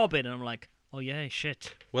Nico Robin, and I'm like, oh yeah,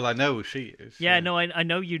 shit. Well, I know who she is. Yeah, no, I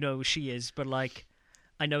know you know who she is, but like,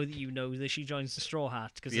 I know that you know that she joins the Straw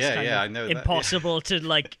Hat because it's kind of I know impossible to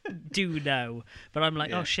like do now. But I'm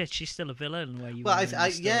like, oh shit, she's still a villain. Where you? Well, I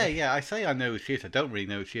say I know who she is. I don't really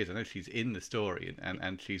know who she is. I know she's in the story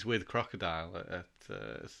and she's with Crocodile at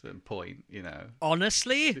a certain point.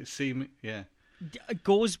 Honestly, it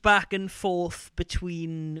goes back and forth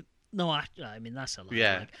between. No, I mean that's a lot.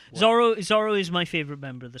 Yeah, Zorro is my favorite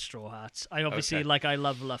member of the Straw Hats. I obviously I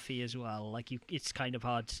love Luffy as well. Like it's kind of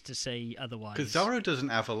hard to say otherwise. Because Zorro doesn't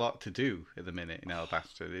have a lot to do at the minute in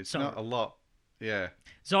Alabasta. It's not a lot. Yeah,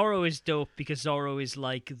 Zorro is dope because Zorro is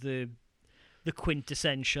like the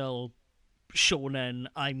quintessential shonen.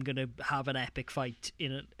 I'm gonna have an epic fight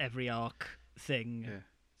in every arc thing. Yeah.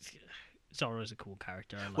 Zorro is a cool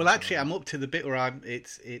character. Well, actually, I'm up to the bit where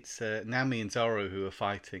it's Nami and Zorro who are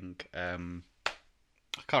fighting. I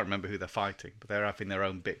can't remember who they're fighting, but they're having their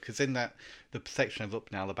own bit. Because in the section of Up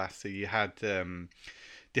in Alabasta, you had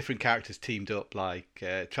different characters teamed up, like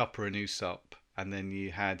Chopper and Usopp, and then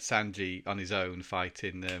you had Sanji on his own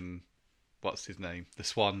fighting. What's his name? The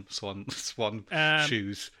Swan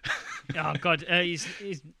shoes. Oh God,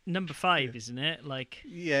 he's number 5, isn't it? Like.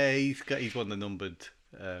 Yeah, he's one of the numbered.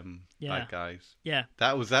 Bad guys. Yeah,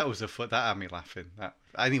 that was that had me laughing.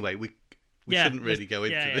 Anyway, we shouldn't really go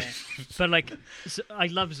into this. But like, I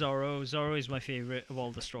love Zorro. Zorro is my favorite of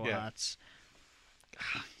all the Straw Hats.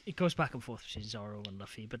 It goes back and forth between Zorro and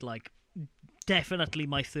Luffy, but like, definitely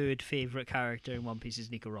my third favorite character in One Piece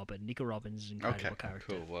is Nico Robin. Nico Robin's an incredible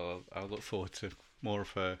character. Cool. Well, I'll look forward to more of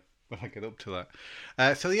her when I get up to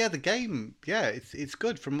that. So the game, it's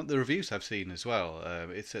good from the reviews I've seen as well.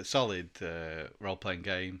 It's a solid role-playing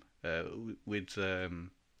game with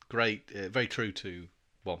great, very true to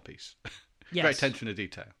One Piece. Yes. Great attention to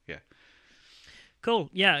detail. Yeah. Cool.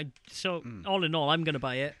 Yeah. So all in all, I'm going to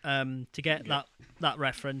buy it to get that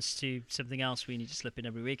reference to something else we need to slip in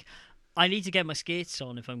every week. I need to get my skates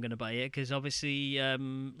on if I'm going to buy it, because obviously,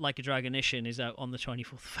 Like a Dragonition is out on the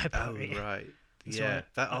 24th of February. Oh, right. Yeah,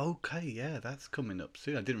 that's coming up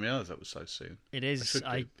soon. I didn't realise that was so soon. It is.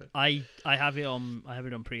 I have it on. I have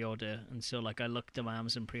it on pre-order, and so like I looked at my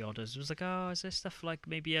Amazon pre-orders. I was like, oh, is there stuff like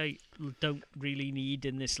maybe I don't really need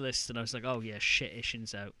in this list? And I was like, oh yeah, shit,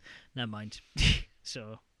 Ishin's out. Never mind.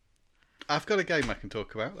 So, I've got a game I can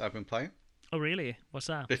talk about that I've been playing. Oh really? What's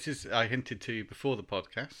that? This is I hinted to you before the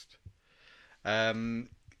podcast.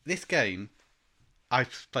 This game. I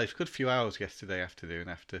played a good few hours yesterday afternoon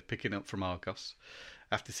after picking up from Argos,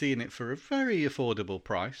 after seeing it for a very affordable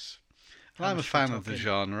price. And I'm a fan of the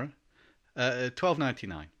genre.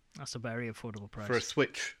 $12.99. That's a very affordable price for a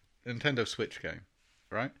Nintendo Switch game,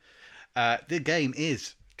 right? The game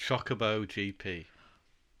is Chocobo GP.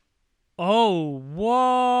 Oh,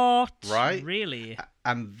 what? Right? Really?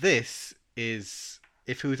 And this is,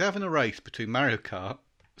 if he was having a race between Mario Kart,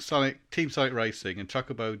 Team Sonic Racing, and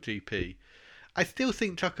Chocobo GP. I still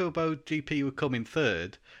think Chocobo GP would come in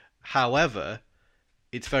third. However,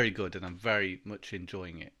 it's very good and I'm very much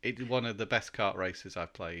enjoying it. It's one of the best kart races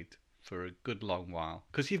I've played for a good long while,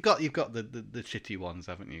 because you've got the shitty ones,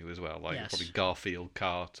 haven't you, as well? Like Yes. probably Garfield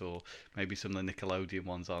Kart, or maybe some of the Nickelodeon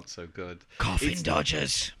ones aren't so good. Coffin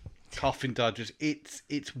Dodgers. Coffin Dodgers.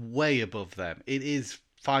 It's way above them. It is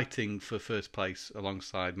fighting for first place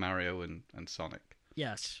alongside Mario and Sonic.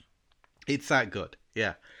 Yes. It's that good.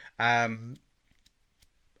 Yeah.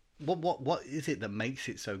 What is it that makes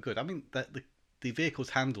it so good? I mean, the vehicles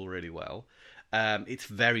handle really well. It's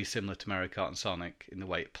very similar to Mario Kart and Sonic in the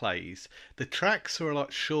way it plays. The tracks are a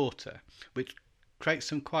lot shorter, which creates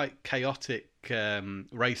some quite chaotic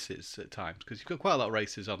races at times, because you've got quite a lot of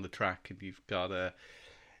races on the track, and you've got a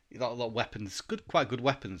lot of weapons, quite good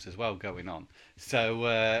weapons as well going on.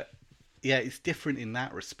 So yeah, it's different in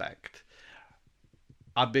that respect.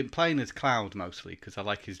 I've been playing as Cloud mostly because I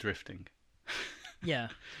like his drifting. Yeah.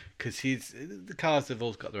 Because the cars have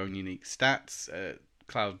all got their own unique stats.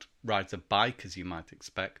 Cloud rides a bike, as you might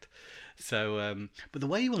expect. So, but the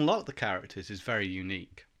way you unlock the characters is very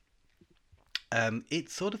unique. It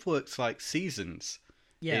sort of works like seasons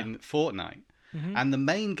in Fortnite. Mm-hmm. And the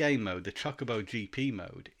main game mode, the Chocobo GP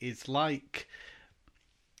mode, is like...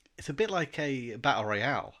 It's a bit like a Battle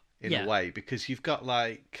Royale in a way, because you've got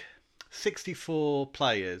like 64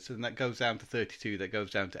 players, and that goes down to 32, that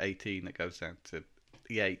goes down to 18, that goes down to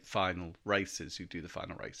the 8 final racers who do the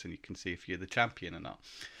final race, and you can see if you're the champion or not.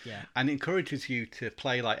 Yeah. And it encourages you to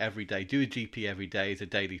play like every day, do a GP every day as a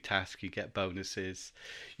daily task. You get bonuses,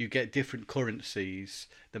 you get different currencies,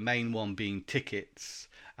 the main one being tickets,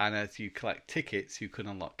 and as you collect tickets you can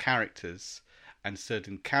unlock characters, and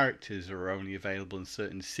certain characters are only available in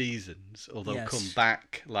certain seasons, or they'll come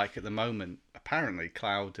back. Like at the moment, apparently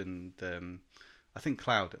Cloud and I think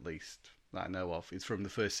Cloud, at least that I know of, is from the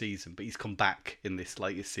first season, but he's come back in this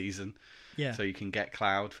latest season. Yeah. So you can get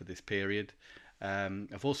Cloud for this period.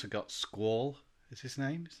 I've also got Squall, is his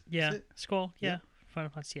name? Yeah, Squall, yeah. Final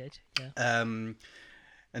Fantasy VIII, yeah. And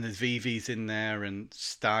there's Vivi's in there, and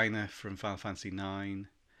Steiner from Final Fantasy IX.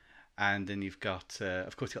 And then you've got,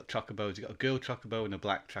 of course, you've got Chocobos. You've got a girl Chocobo and a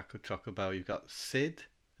black Chocobo. You've got Sid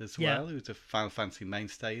as well, who's a Final Fantasy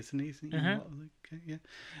mainstay, isn't he? Uh-huh.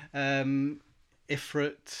 Yeah.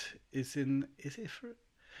 Ifrit is in... Is it Ifrit?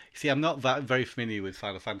 See, I'm not that very familiar with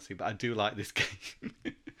Final Fantasy, but I do like this game.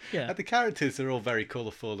 Yeah. And the characters are all very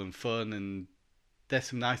colourful and fun, and there's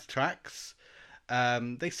some nice tracks.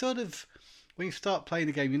 They sort of... When you start playing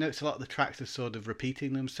the game, you notice a lot of the tracks are sort of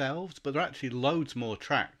repeating themselves, but there are actually loads more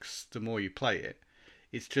tracks the more you play it.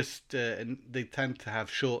 It's just... and they tend to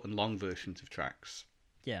have short and long versions of tracks.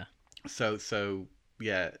 Yeah. So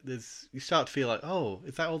yeah, you start to feel like, oh,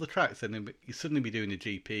 is that all the tracks? And then you suddenly be doing a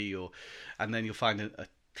GP, and then you'll find a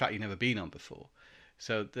track you've never been on before.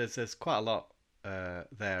 So there's quite a lot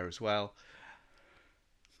there as well.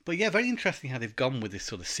 But yeah, very interesting how they've gone with this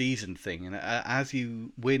sort of season thing. And as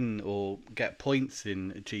you win or get points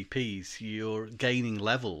in GPs, you're gaining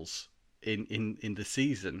levels in the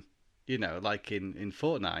season. You know, like in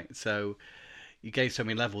Fortnite. So you gain so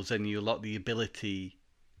many levels, and you unlock the ability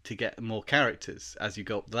to get more characters as you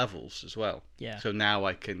go up levels as well. Yeah. So now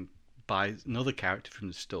I can buy another character from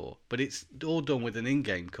the store, but it's all done with an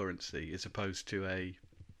in-game currency as opposed to a,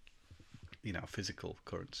 physical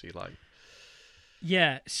currency. Like,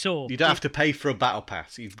 yeah. So you don't have to pay for a battle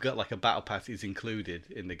pass. You've got like a battle pass is included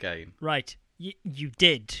in the game. Right. You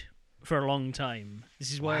did for a long time.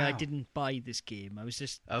 This is why I didn't buy this game. I was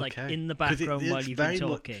just like in the background while you've been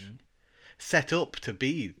talking. Set up to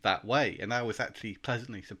be that way, and I was actually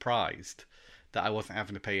pleasantly surprised that I wasn't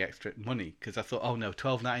having to pay extra money, because I thought, oh no,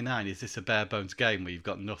 $12.99, is this a bare bones game where you've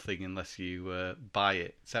got nothing unless you buy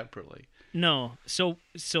it separately? No. So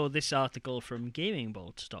this article from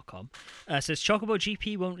GamingBolt.com says Chocobo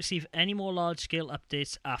GP won't receive any more large scale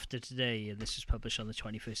updates after today, and this was published on the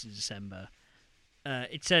 21st of December.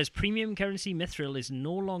 It says premium currency Mithril is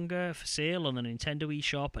no longer for sale on the Nintendo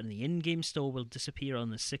eShop, and the in-game store will disappear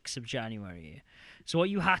on the 6th of January. So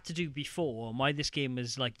what you had to do before, and why this game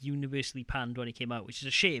was like universally panned when it came out, which is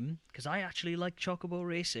a shame, because I actually like Chocobo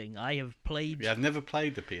Racing. I have played... Yeah, I've never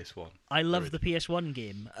played the PS1. I love the PS1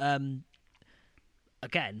 game.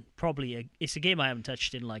 Again, probably it's a game I haven't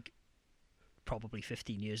touched in like probably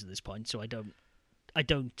 15 years at this point, so I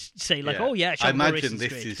don't say like, oh yeah, I Racing's imagine this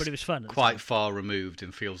great, is but it was fun. Quite far removed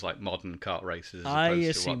and feels like modern kart races. As I opposed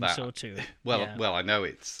assume to what so too. Well, I know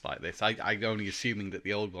it's like this. I'm only assuming that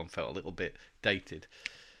the old one felt a little bit dated.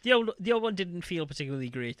 The old one didn't feel particularly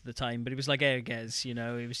great at the time, but it was like Airgaz,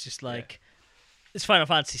 it was just like there's Final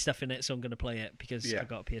Fantasy stuff in it, so I'm going to play it because I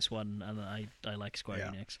got a PS1 and I like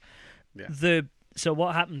Square Enix. Yeah. So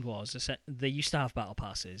what happened was they used to have battle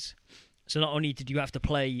passes. So not only did you have to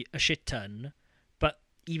play a shit ton, but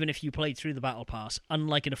even if you played through the battle pass,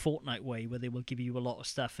 unlike in a Fortnite way where they will give you a lot of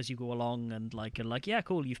stuff as you go along and yeah,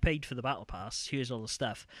 cool, you've paid for the battle pass, here's all the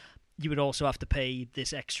stuff. You would also have to pay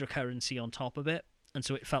this extra currency on top of it, and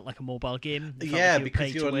so it felt like a mobile game. Yeah, like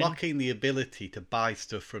because you're unlocking the ability to buy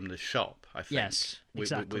stuff from the shop, I think. Yes,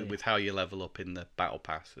 exactly. With how you level up in the battle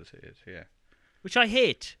pass as it is, yeah. Which I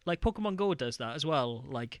hate. Like, Pokemon Go does that as well.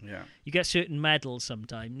 Like, yeah. You get certain medals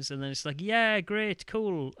sometimes, and then it's like, yeah, great,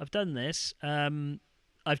 cool, I've done this.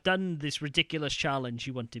 I've done this ridiculous challenge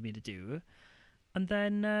you wanted me to do. And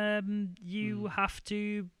then you have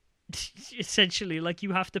to, essentially, like,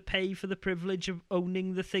 you have to pay for the privilege of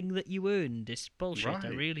owning the thing that you earned. It's bullshit. Right. I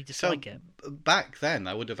really dislike it. Back then,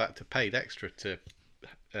 I would have had to pay extra to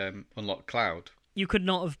unlock Cloud. You could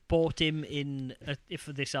not have bought him in, if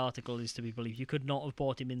this article is to be believed, you could not have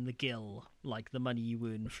bought him in the Gill, like the money you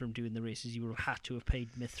earned from doing the races. You would have had to have paid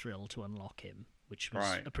Mithril to unlock him, which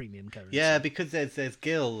was a premium currency. Yeah, because there's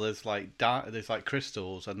Gill, there's like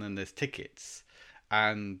crystals, and then there's tickets,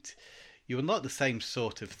 and you unlock the same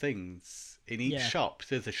sort of things in each shop.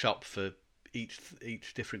 There's a shop for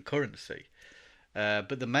each different currency,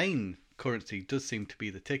 but the main currency does seem to be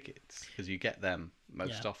the tickets because you get them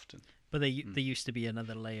most often. But there used to be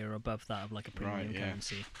another layer above that of like a premium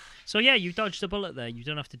currency. So yeah, you dodged a bullet there. You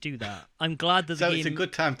don't have to do that. I'm glad that the game... So it's a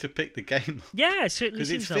good time to pick the game up. Yeah, it certainly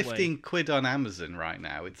seems that way. Because it's £15 on Amazon right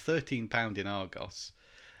now. It's £13 in Argos.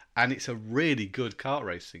 And it's a really good kart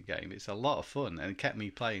racing game. It's a lot of fun. And it kept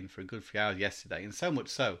me playing for a good few hours yesterday. And so much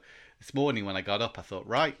so, this morning when I got up, I thought,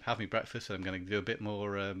 right, have me breakfast and I'm going to do a bit more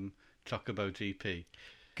Chocobo GP.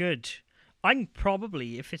 Good. I'm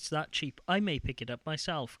probably, if it's that cheap, I may pick it up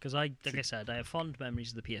myself because like I said, I have fond memories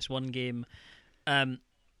of the PS1 game.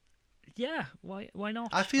 Yeah, why not?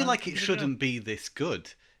 I feel like it shouldn't be this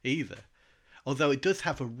good either. Although it does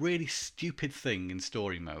have a really stupid thing in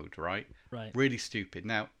story mode, right? Right. Really stupid.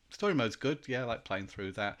 Now, story mode's good. Yeah, I like playing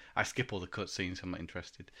through that. I skip all the cutscenes. I'm not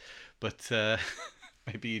interested. But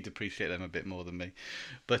maybe you'd appreciate them a bit more than me.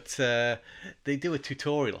 But they do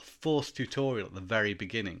a forced tutorial at the very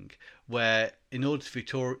beginning, where in order for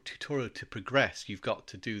tutorial to progress, you've got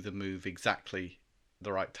to do the move exactly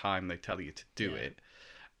the right time they tell you to do it.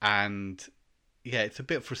 And yeah, it's a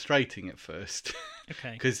bit frustrating at first.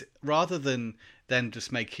 Okay. Because rather than then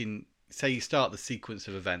just making, say you start the sequence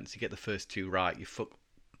of events, you get the first two right, you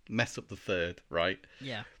mess up the third, right?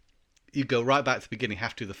 Yeah. You go right back to the beginning,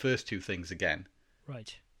 have to do the first two things again.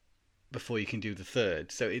 Right. Before you can do the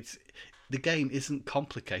third. So the game isn't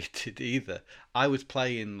complicated either. I was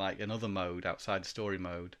playing like another mode outside the story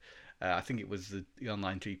mode. I think it was the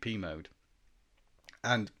online GP mode.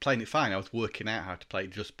 And playing it fine. I was working out how to play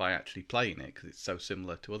it just by actually playing it because it's so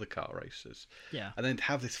similar to other car races. Yeah. And then to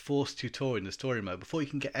have this forced tutorial in the story mode. Before you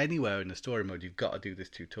can get anywhere in the story mode, you've got to do this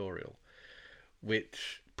tutorial,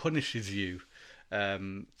 which punishes you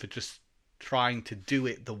for just trying to do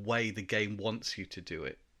it the way the game wants you to do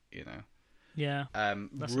it, you know. Yeah.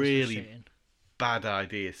 That's really bad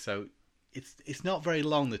idea. So it's not very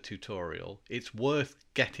long, the tutorial. It's worth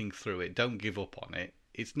getting through it. Don't give up on it.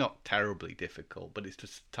 It's not terribly difficult, but it's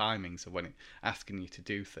just timing. So when it's asking you to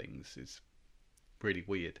do things, it's really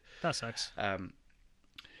weird. That sucks.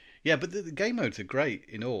 Yeah, but the game modes are great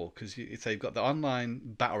in all because you've got the online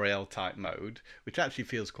battle royale type mode, which actually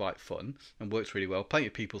feels quite fun and works really well. Plenty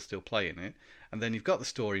of people still playing it, and then you've got the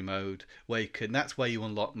story mode where that's where you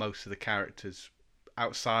unlock most of the characters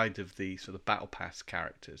outside of the sort of battle pass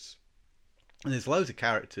characters. And there's loads of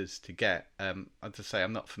characters to get. I'd just say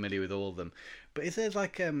I'm not familiar with all of them, but is there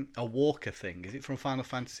like a walker thing? Is it from Final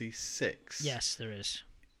Fantasy VI? Yes, there is.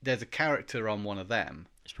 There's a character on one of them.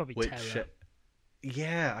 It's probably Terra.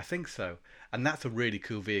 Yeah, I think so. And that's a really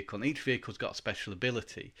cool vehicle. And each vehicle's got a special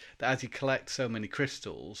ability that as you collect so many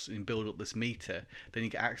crystals and build up this meter, then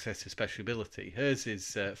you get access to special ability. Hers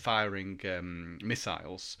is firing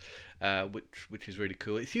missiles, which is really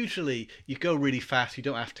cool. It's usually, you go really fast, you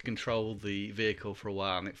don't have to control the vehicle for a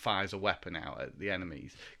while, and it fires a weapon out at the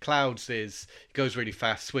enemies. Cloud's he goes really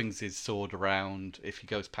fast, swings his sword around. If he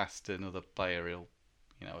goes past another player,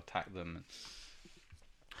 he'll attack them.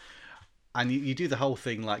 And you do the whole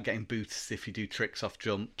thing like getting boosts if you do tricks off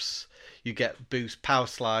jumps. You get boost, power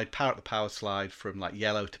up the power slide from like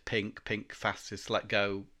yellow to pink. Pink fastest, let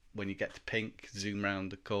go when you get to pink. Zoom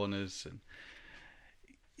around the corners. And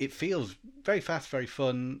it feels very fast, very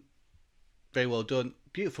fun, very well done.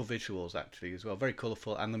 Beautiful visuals actually as well, very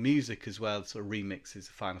colourful. And the music as well sort of remixes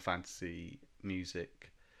the Final Fantasy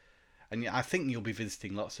music. And I think you'll be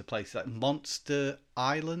visiting lots of places. Like Monster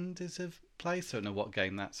Island is a place. I don't know what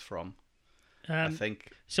game that's from. I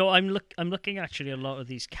think. So I'm looking actually at a lot of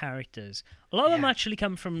these characters. A lot of them actually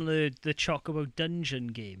come from the Chocobo Dungeon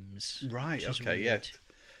games. Right. Okay. Yeah.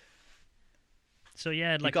 So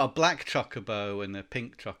yeah, you've got a black Chocobo and a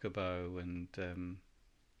pink Chocobo, and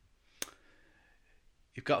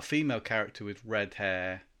you've got a female character with red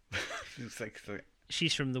hair.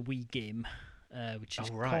 She's from the Wii game, which is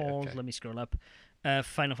called. Okay. Let me scroll up.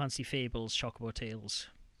 Final Fantasy Fables Chocobo Tales.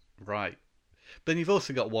 Right, but you've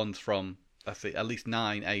also got ones from I think at least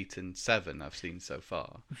 9, 8, and 7 I've seen so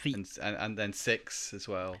far, and then 6 as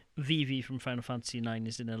well. Vivi from Final Fantasy 9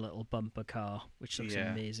 is in a little bumper car, which looks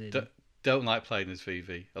amazing. Don't like playing as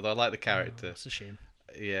Vivi, although I like the character. That's a shame.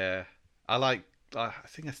 Yeah, I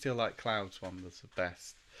think I still like Cloud's one. That's the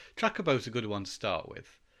best. Chocobo's a good one to start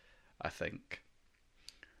with, I think.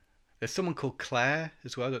 There's someone called Claire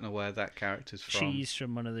as well. I don't know where that character's from. She's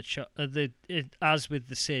from one of the as with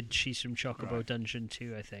the Cid, she's from Chocobo Dungeon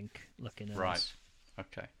 2, I think. Looking at us.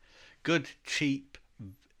 Okay. Good, cheap.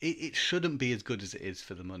 It shouldn't be as good as it is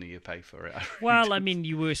for the money you pay for it. Well, I mean,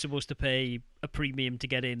 you were supposed to pay a premium to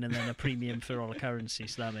get in, and then a premium for all the currency,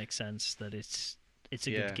 so that makes sense that it's a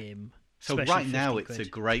good game. So right now, it's a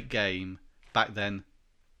great game. Back then,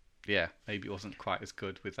 maybe it wasn't quite as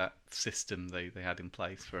good with that system they had in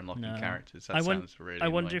place for unlocking characters. That sounds really. I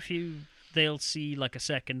wonder if they'll see like a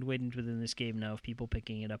second wind within this game now of people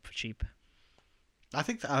picking it up for cheap. I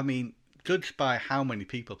think judged by how many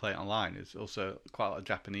people play it online, there's also quite a lot of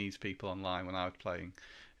Japanese people online when I was playing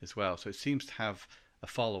as well. So it seems to have a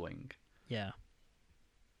following. Yeah.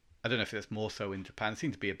 I don't know if it's more so in Japan. It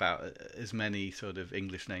seemed to be about as many sort of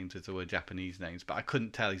English names as there were Japanese names, but I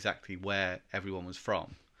couldn't tell exactly where everyone was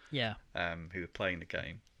from. Yeah. Who were playing the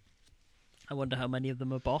game. I wonder how many of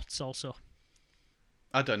them are bots also.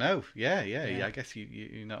 I don't know. Yeah. I guess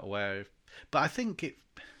you're not aware of... But I think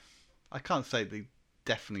I can't say they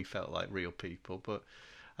definitely felt like real people, but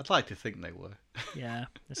I'd like to think they were. Yeah,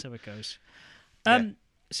 that's how it goes.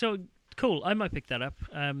 So, cool. I might pick that up.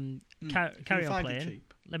 Carry on playing.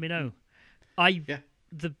 Let me know.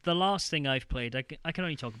 The last thing I've played, I can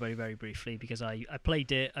only talk about it very briefly because I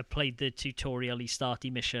played it. I played the tutorial-y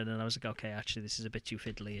starty mission, and I was like, okay, actually, this is a bit too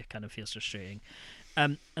fiddly. It kind of feels frustrating.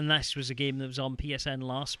 And this was a game that was on PSN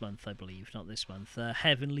last month, I believe, not this month.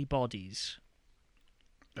 Heavenly Bodies.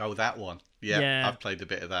 Oh, that one. Yeah, I've played a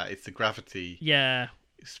bit of that. It's the Gravity. Yeah.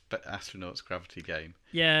 Astronauts Gravity game.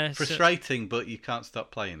 Yeah. Frustrating, but you can't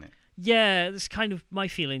stop playing it. Yeah, that's kind of my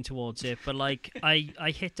feeling towards it. But like,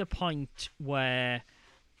 I hit a point where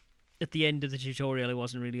at the end of the tutorial it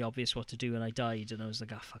wasn't really obvious what to do, and I died, and I was like,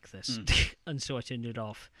 fuck this. And so I turned it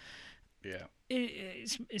off. Yeah.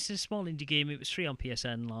 It's a small indie game. It was free on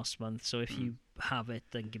PSN last month, so if you have it,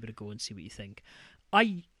 then give it a go and see what you think.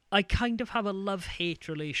 I kind of have a love-hate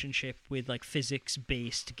relationship with like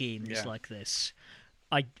physics-based games like this.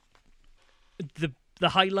 The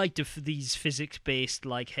highlight of these physics-based,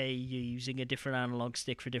 like, hey, you're using a different analog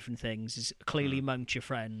stick for different things, is clearly Mount Your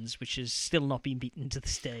Friends, which has still not been beaten to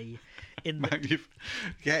this day.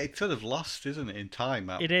 It's sort of lost, isn't it, in time?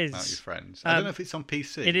 It is. Mount Your Friends. I don't know if it's on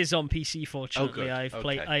PC. It is on PC, fortunately. Oh, good.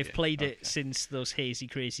 I've played it since those hazy,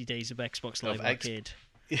 crazy days of Xbox Live Arcade.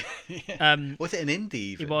 Was it an indie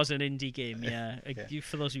even? It was an indie game, yeah.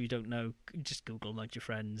 For those of you who don't know, just Google Mount Your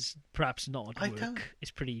Friends. Perhaps not at work.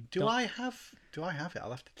 It's pretty... Do I have it?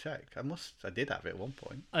 I'll have to check. I did have it at one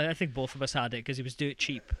point. I think both of us had it because it was dirt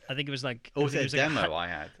cheap. I think it was like... Oh, was it a demo I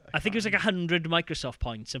had? I think it was like 100 Microsoft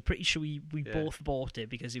points. I'm pretty sure we both bought it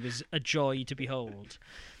because it was a joy to behold.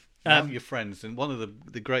 Mount Your Friends, and one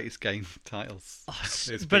of the greatest game titles.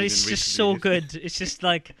 But it's just so good. It's just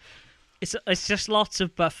like... It's just lots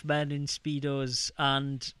of buff men in Speedos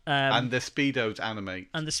and the Speedos animate.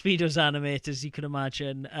 And the Speedos animate, as you can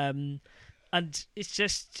imagine. And it's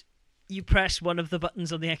just you press one of the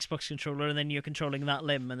buttons on the Xbox controller and then you're controlling that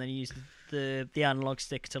limb, and then you use the analog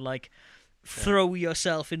stick to like throw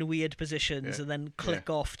yourself in weird positions and then click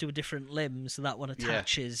off to a different limb so that one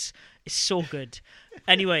attaches. It's so good.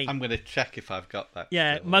 Anyway, I'm going to check if I've got that.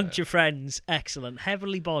 Yeah, Mount Your Friends, excellent.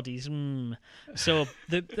 Heavenly Bodies. So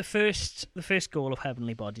the first goal of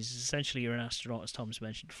Heavenly Bodies is essentially you're an astronaut, as Tom's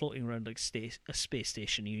mentioned, floating around like a space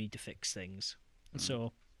station. You need to fix things.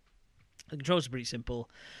 So the controls are pretty simple.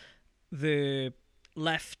 The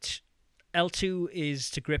left L2 is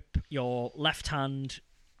to grip your left hand.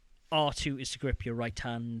 R2 is to grip your right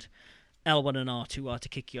hand. L1 and R2 are to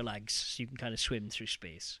kick your legs, so you can kind of swim through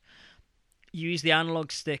space. you use the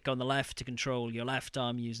analog stick on the left to control your left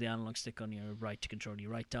arm, use the analog stick on your right to control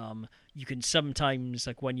your right arm. You can sometimes,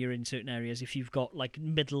 like when you're in certain areas, if you've got like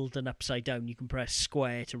middled and upside down, you can press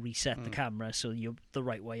square to reset the camera so you're the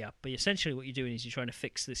right way up. But essentially what you're doing is you're trying to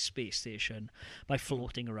fix this space station by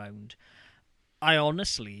floating around. I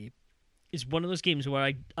honestly, is one of those games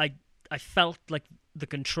where I felt like the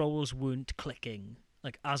controls weren't clicking.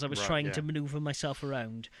 Like as I was trying to maneuver myself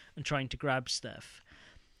around and trying to grab stuff,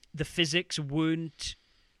 the physics weren't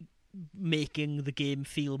making the game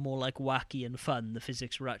feel more like wacky and fun. The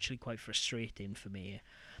physics were actually quite frustrating for me.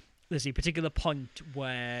 There's a particular point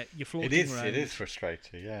where you're floating around. It is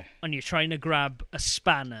frustrating, yeah. And you're trying to grab a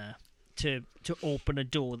spanner to open a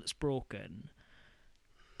door that's broken.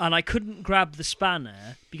 And I couldn't grab the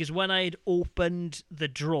spanner because when I had opened the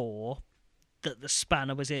drawer that the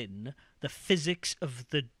spanner was in, the physics of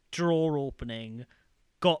the drawer opening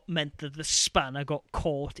meant that the spanner got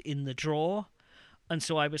caught in the drawer, and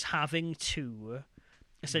so I was having to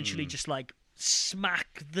essentially just like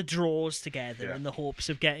smack the drawers together in the hopes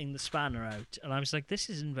of getting the spanner out. And I was like, this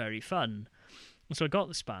isn't very fun. And so I got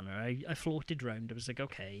the spanner. I floated around. I was like,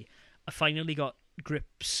 okay. I finally got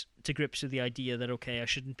grips with the idea that okay, I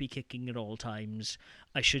shouldn't be kicking at all times.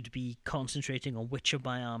 I should be concentrating on which of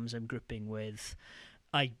my arms I'm gripping with.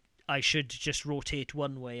 I should just rotate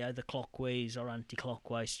one way, either clockwise or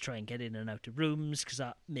anti-clockwise, to try and get in and out of rooms, because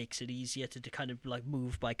that makes it easier to kind of like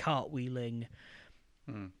move by cartwheeling.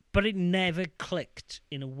 But it never clicked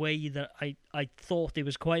in a way that I thought it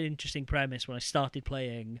was quite an interesting premise when I started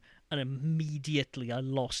playing, and immediately I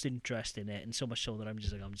lost interest in it, and so much so that I'm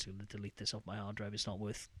just going to delete this off my hard drive. It's not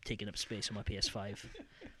worth taking up space on my PS5.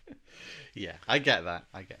 Yeah, I get that.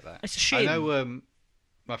 It's a shame. I know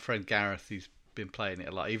my friend Gareth, he's been playing it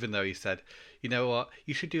a lot, even though he said, you know what,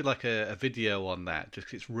 you should do like a video on that, just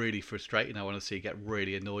 'cause it's really frustrating. I want to see you get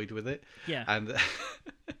really annoyed with it. Yeah. And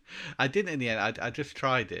I didn't in the end. I just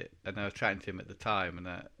tried it, and I was chatting to him at the time, and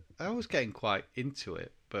I was getting quite into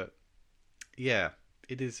it. But yeah,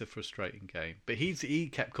 it is a frustrating game. But he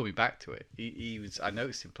kept coming back to it. I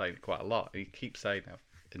noticed him playing it quite a lot. He keeps saying how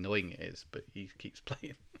annoying it is, but he keeps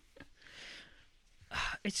playing.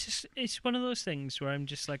 It's one of those things where I'm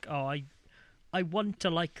just like, oh, I want to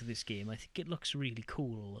like this game. I think it looks really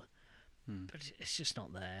cool, but it's just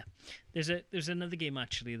not there. There's another game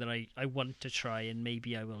actually that I want to try, and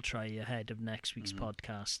maybe I will try ahead of next week's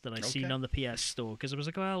podcast, that I've seen on the PS Store, because I was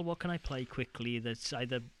like, well, what can I play quickly that's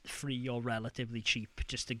either free or relatively cheap,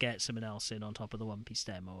 just to get something else in on top of the One Piece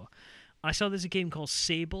demo. I saw there's a game called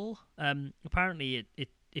Sable. Apparently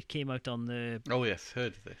it came out on the... Oh yes,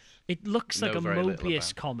 heard of this. It looks like a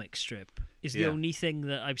Mobius comic strip is the only thing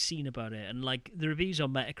that I've seen about it. And like the reviews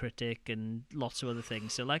on Metacritic and lots of other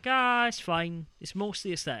things are like, it's fine. It's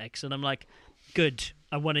mostly aesthetics. And I'm like, good.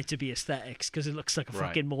 I want it to be aesthetics because it looks like a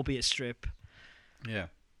fucking Mobius strip. Yeah.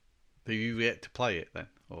 Have you yet to play it then?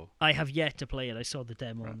 Or I have yet to play it. I saw the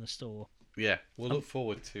demo in the store. Yeah, we'll look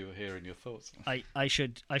forward to hearing your thoughts. I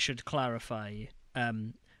should clarify.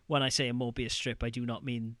 When I say a Mobius strip, I do not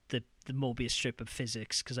mean the Mobius strip of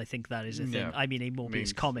physics, because I think that is a thing. I mean a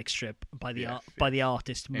Mobius comic strip by the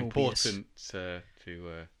artist Mobius. Important to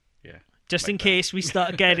Just in case we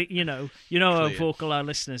start getting, you know how vocal our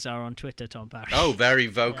listeners are on Twitter, Tom Parrish. Oh, very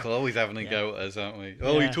vocal, always having a go at us, aren't we?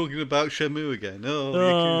 Oh, you're talking about Shenmue again.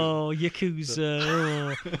 Oh,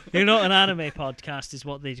 Yakuza. You're not an anime podcast, is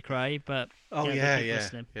what they cry, but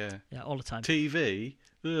yeah, all the time. TV.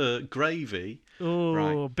 Gravy.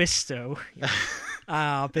 Oh, Bisto.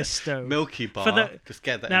 Bisto. Milky Bar. Just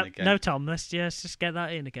get that in again. No, Tom, let's just get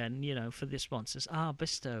that in again, for the sponsors.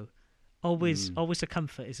 Bisto. Always a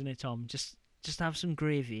comfort, isn't it, Tom? Just have some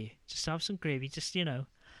gravy. Just have some gravy. Just,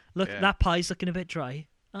 look, that pie's looking a bit dry.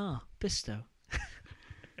 Bisto.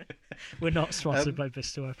 We're not sponsored by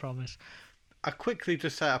Bisto, I promise. I quickly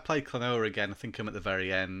just say I played Klonoa again. I think I'm at the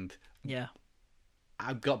very end. Yeah.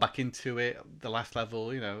 I got back into it, the last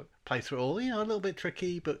level, play through it all, a little bit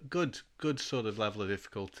tricky, but good sort of level of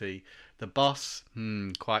difficulty. The boss,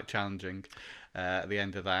 quite challenging at the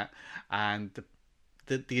end of that. And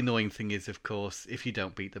the annoying thing is, of course, if you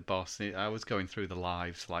don't beat the boss, I was going through the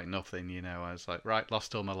lives like nothing, I was like, right,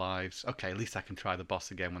 lost all my lives. Okay, at least I can try the boss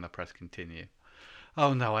again when I press continue.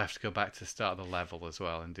 Oh no, I have to go back to the start of the level as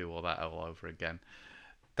well and do all that all over again.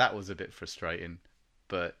 That was a bit frustrating,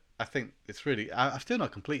 but I think it's really... I've still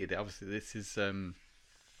not completed it. Obviously, this is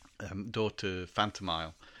Door to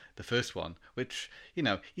Phantomile, the first one, which,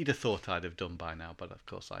 you'd have thought I'd have done by now, but of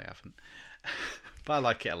course I haven't. But I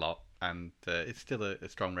like it a lot, and it's still a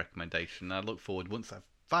strong recommendation. I look forward, once I've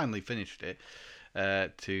finally finished it,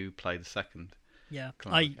 to play the second. Yeah,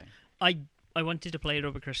 I wanted to play it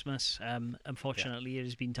over Christmas. Unfortunately, it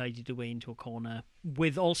has been tidied away into a corner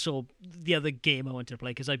with also the other game I wanted to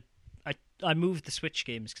play, because I moved the Switch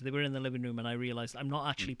games because they were in the living room, and I realised I'm not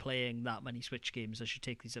actually playing that many Switch games. I should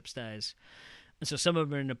take these upstairs. And so some of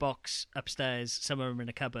them are in a box upstairs, some of them are in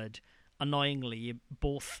a cupboard. Annoyingly,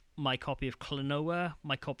 both my copy of Klonoa,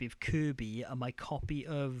 my copy of Kirby, and my copy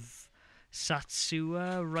of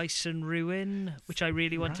Satsua Rise and Ruin, which I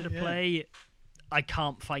really wanted to play, I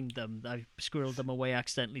can't find them. I squirreled them away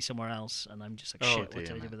accidentally somewhere else, and I'm just like, shit, what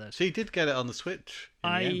did I do with those? So you did get it on the Switch in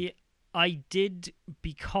the end? I did,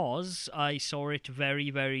 because I saw it very,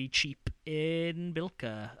 very cheap in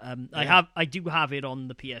Bilka. I do have it on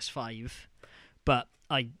the PS5, but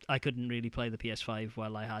I couldn't really play the PS5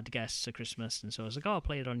 while I had guests at Christmas, and so I was like, I'll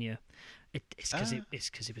play it on you. It's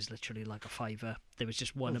because it was literally like a $5. There was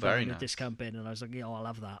just one of them in a discount bin, and I was like, I'll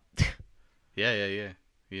have that. Yeah.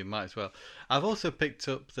 You might as well. I've also picked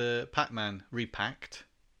up the Pac-Man Repacked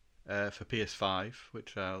for PS5,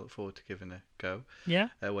 which I look forward to giving a go. Yeah.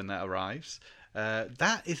 When that arrives.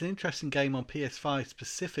 That is an interesting game on PS5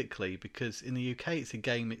 specifically because in the UK it's a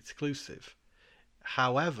game exclusive.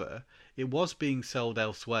 However, it was being sold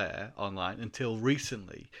elsewhere online until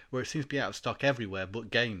recently, where it seems to be out of stock everywhere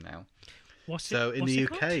but game now. What's in the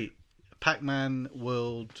UK, called? Pac-Man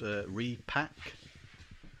World Repack.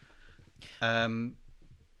 The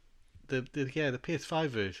PS5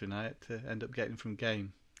 version I had to end up getting from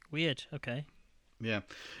Game. Weird. Okay. Yeah,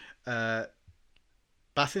 but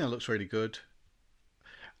I think it looks really good.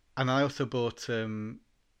 And I also bought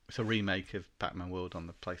it's a remake of Pac-Man World on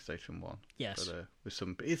the PlayStation 1. Yes. But, with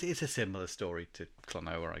some, it's a similar story to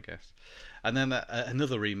Klonoa, I guess. And then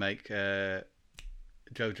another remake,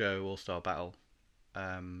 JoJo All-Star Battle.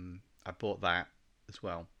 I bought that as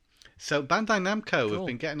well. So Bandai Namco have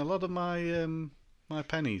been getting a lot of my my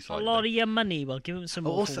pennies. A lot of your money. Well, give them some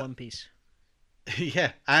more for One Piece.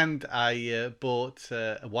 Yeah, and I bought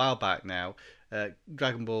a while back now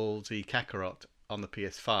Dragon Ball Z Kakarot on the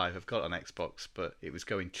PS5. I've got it on Xbox, but it was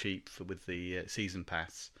going cheap with the season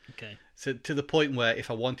pass. Okay. So to the point where if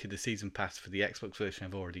I wanted the season pass for the Xbox version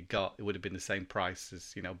I've already got, it would have been the same price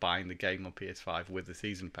as buying the game on PS5 with the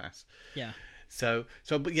season pass. Yeah.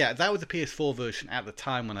 But yeah, that was the PS4 version at the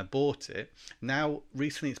time when I bought it. Now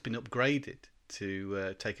recently it's been upgraded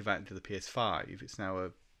to take advantage of the PS5. It's now a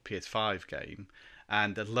PS5 game,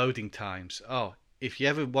 and the loading times. Oh, if you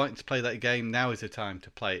ever want to play that game, now is the time to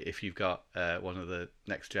play it if you've got one of the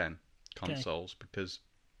next gen consoles, because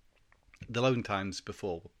the loading times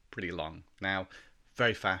before were pretty long. Now,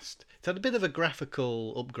 very fast. It's had a bit of a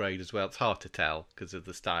graphical upgrade as well. It's hard to tell because of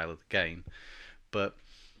the style of the game, but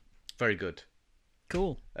very good.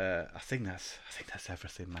 Cool. I think that's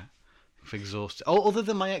everything, Matt. I'm exhausted. Oh, other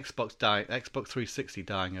than my Xbox 360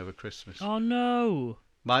 dying over Christmas. Oh no.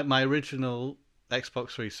 My original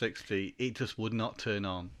Xbox 360, it just would not turn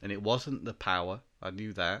on, and it wasn't the power. I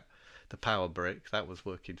knew that. The power brick, that was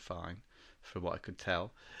working fine from what I could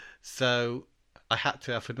tell. So I had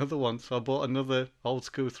to have another one, so I bought another old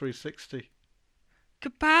school 360.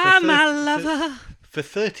 Goodbye, my lover. For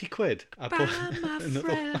 30 quid. I bought my another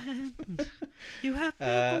friend. One. You have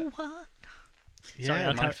been the one. Yeah,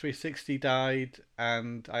 my 360 died,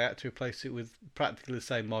 and I had to replace it with practically the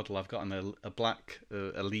same model. I've got a black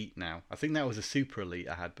Elite now. I think that was a Super Elite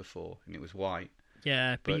I had before, and it was white.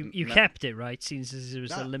 Yeah, but you kept it, right? Since it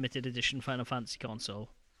was a limited edition Final Fantasy console.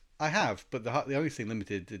 I have, but the only thing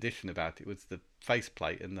limited edition about it was the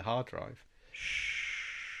faceplate and the hard drive.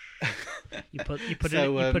 You put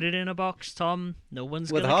it in a box, Tom. No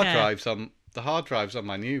one's gonna care. The hard drive's on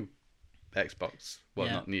my new Xbox. Well,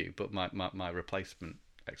 not new, but my replacement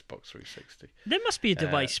Xbox 360. There must be a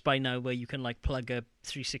device by now where you can plug a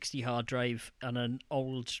 360 hard drive and an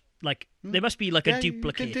old there must be a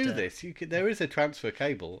duplicator. You can do this. There is a transfer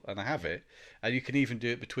cable, and I have it, and you can even do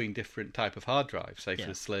it between different type of hard drives, say for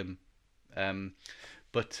the Slim.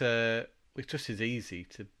 But it's just as easy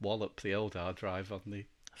to wallop the old hard drive on the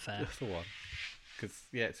other one, because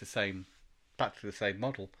it's practically the same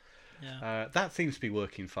model. Yeah. That seems to be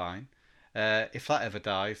working fine. If that ever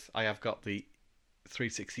dies, I have got the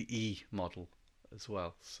 360e model as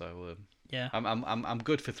well. So I'm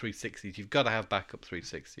good for 360s. You've got to have backup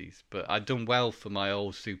 360s, but I've done well for my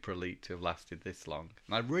old Super Elite to have lasted this long.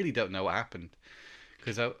 And I really don't know what happened,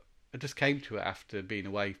 because I just came to it after being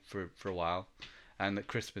away for a while, and at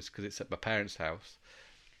Christmas, because it's at my parents' house,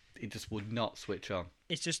 it just would not switch on.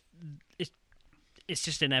 It's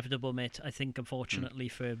just inevitable, mate. I think, unfortunately,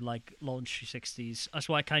 for launch 360s. That's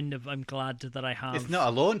why I'm glad that I have. It's not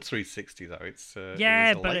a launch 360 though. It's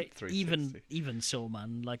even so,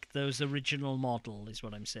 man. Those original model is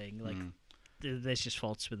what I'm saying. There's just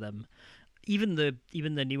faults with them. even the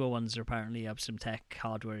newer ones apparently have some tech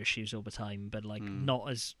hardware issues over time, but like not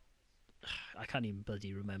as. I can't even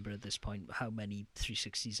bloody remember at this point how many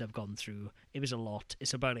 360s I've gone through. It was a lot.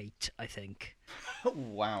 It's about 8, I think.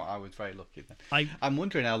 Wow, I was very lucky then. I'm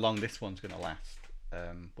wondering how long this one's going to last.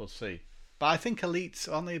 We'll see. But I think Elites,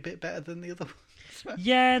 aren't they a bit better than the other ones?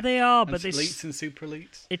 Yeah, they are. But Elites and Super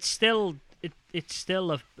Elites. It's still it's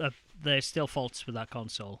still there's still faults with that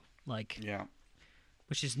console. Like, yeah.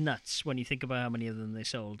 Which is nuts when you think about how many of them they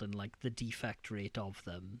sold and like the defect rate of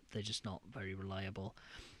them. They're just not very reliable.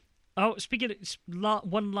 Oh, speaking of,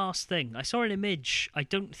 one last thing. I saw an image. I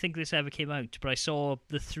don't think this ever came out, but I saw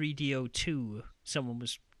the 3DO2. Someone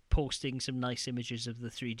was posting some nice images of the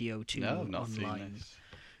 3DO2 no, not online.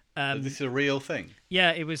 Is this a real thing?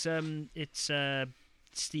 Yeah, it was. It's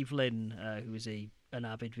Steve Lynn, who is an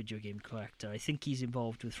avid video game collector. I think he's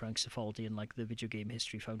involved with Frank Cifaldi and like the Video Game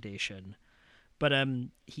History Foundation. But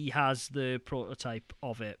he has the prototype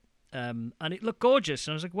of it. And it looked gorgeous,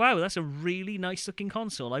 and I was like, "Wow, that's a really nice looking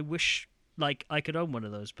console." I wish, like, I could own one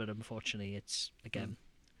of those, but unfortunately, it's again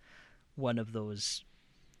one of those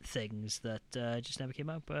things that just never came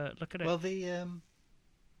out. But look at it. Well,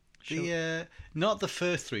 not the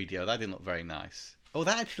first 3DO. That didn't look very nice. Oh,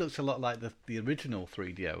 that actually looks a lot like the original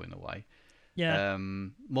 3DO in a way. Yeah.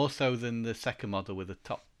 More so than the second model with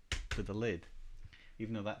the lid,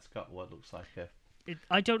 even though that's got what looks like a.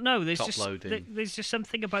 I don't know. There's just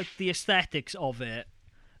something about the aesthetics of it,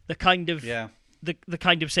 the kind of the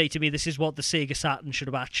kind of say to me, this is what the Sega Saturn should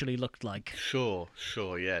have actually looked like. Sure,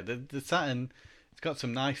 yeah. The Saturn, it's got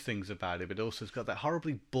some nice things about it, but also it's got that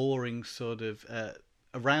horribly boring sort of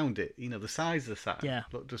around it. You know, the size of the Saturn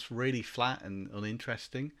looked just really flat and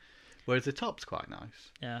uninteresting, whereas the top's quite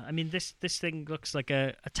nice. Yeah, I mean this thing looks like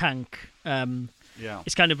a tank. Yeah,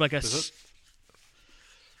 it's kind of like a.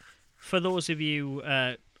 For those of you,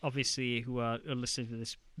 obviously, who are listening to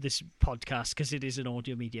this podcast, because it is an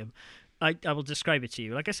audio medium, I will describe it to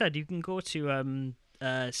you. Like I said, you can go to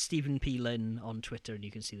Stephen P. Lynn on Twitter, and you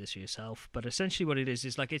can see this for yourself. But essentially, what it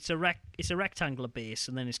is like it's a rectangular base,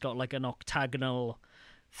 and then it's got like an octagonal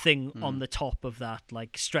thing on the top of that,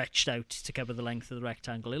 like stretched out to cover the length of the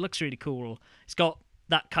rectangle. It looks really cool. It's got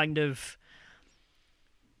that kind of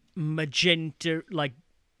magenta, like.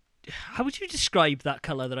 How would you describe that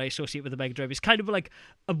colour that I associate with the Mega Drive? It's kind of like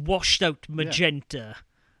a washed out magenta.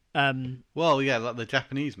 Yeah. Like the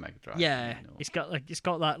Japanese Mega Drive. Yeah, it's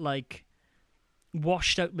got that like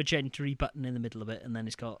washed out magenta-y button in the middle of it, and then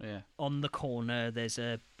it's got on the corner there's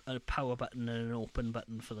a power button and an open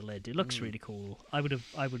button for the lid. It looks really cool. I would have.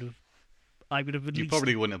 You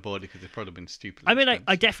probably wouldn't have bought it because it'd probably been stupid. I mean,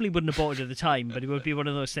 I definitely wouldn't have bought it at the time, but it would be one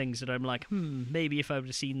of those things that I'm like, maybe if I would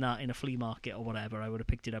have seen that in a flea market or whatever, I would have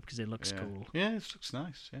picked it up because it looks cool. Yeah, it looks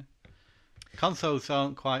nice. Yeah, consoles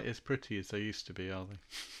aren't quite as pretty as they used to be, are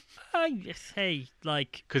they? Hey,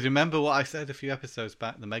 like, because remember what I said a few episodes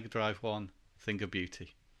back: the Mega Drive 1, thing of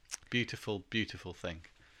beauty, beautiful, beautiful thing.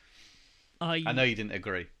 I know you didn't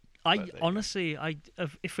agree. Honestly,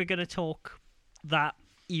 if we're gonna talk that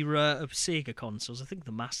era of Sega consoles, I think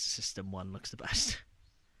the Master System one looks the best.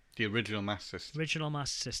 The original Master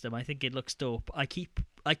System. I think it looks dope. I keep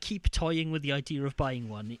toying with the idea of buying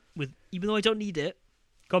one, even though I don't need it.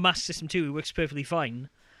 Got Master System 2, it works perfectly fine.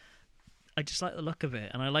 I just like the look of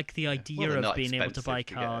it, and I like the idea of being able to buy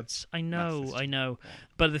cards. I know. Yeah.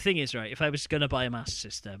 But the thing is, right, if I was going to buy a Master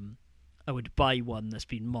System, I would buy one that's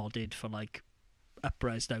been modded for like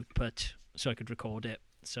up-res output so I could record it.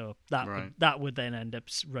 So that would then end up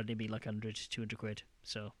running me like 100 to 200 quid.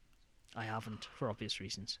 So I haven't, for obvious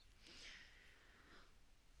reasons.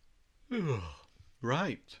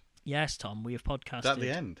 Right. Yes, Tom, we have podcasted at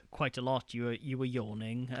the end quite a lot. You were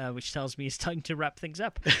yawning, which tells me it's time to wrap things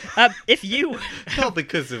up. If you not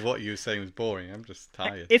because of what you were saying was boring, I'm just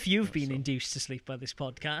tired. If you've been induced to sleep by this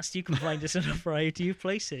podcast, you can find us in a variety of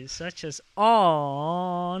places, such as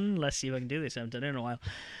on. Let's see if I can do this. I haven't done it in a while.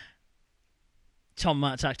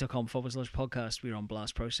 TomMattack.com/podcast. We're on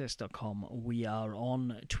blastprocess.com. We are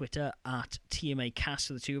on Twitter at TMAcast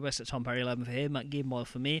for the two of us, at Tom Perry 11 for him, at GameBoy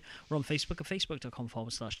for me. We're on Facebook at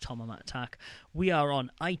facebook.com/TomMattack. We are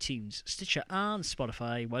on iTunes, Stitcher, and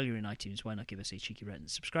Spotify. While you're in iTunes, why not give us a cheeky rate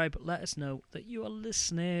and subscribe? Let us know that you are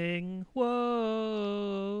listening.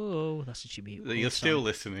 Whoa, that's a cheeky. That you're still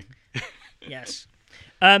listening. Yes.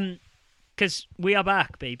 Because we are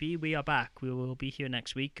back, baby. We are back. We will be here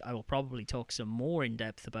next week. I will probably talk some more in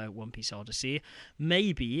depth about One Piece Odyssey.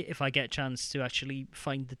 Maybe, if I get a chance to actually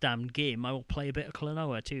find the damned game, I will play a bit of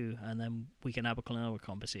Klonoa too, and then we can have a Klonoa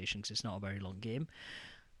conversation, because it's not a very long game.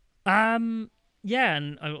 Yeah,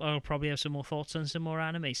 and I'll probably have some more thoughts on some more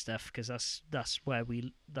anime stuff because that's where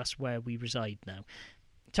we reside now.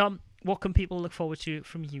 Tom, what can people look forward to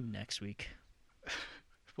from you next week?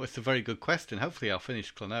 Well, it's a very good question. Hopefully I'll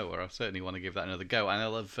finish Klonoa. I certainly want to give that another go. And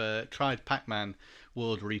I'll have tried Pac-Man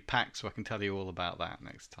World Repack, so I can tell you all about that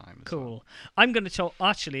next time. Cool. Well. I'm going to talk...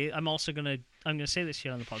 Actually, I'm going to say this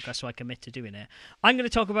here on the podcast, so I commit to doing it. I'm going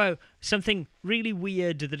to talk about something really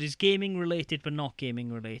weird that is gaming-related, but not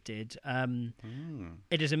gaming-related.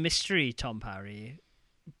 It is a mystery, Tom Parry,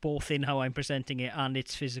 both in how I'm presenting it and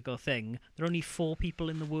its physical thing. There are only 4 people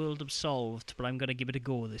in the world have solved, but I'm going to give it a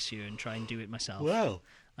go this year and try and do it myself. Well...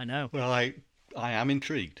 I know. Well, I am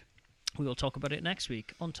intrigued. We will talk about it next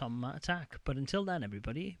week on Tom Matt Attack. But until then,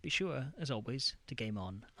 everybody, be sure, as always, to game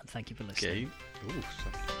on. And thank you for listening.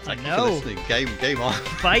 Thank you for listening. Game on.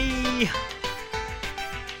 Bye.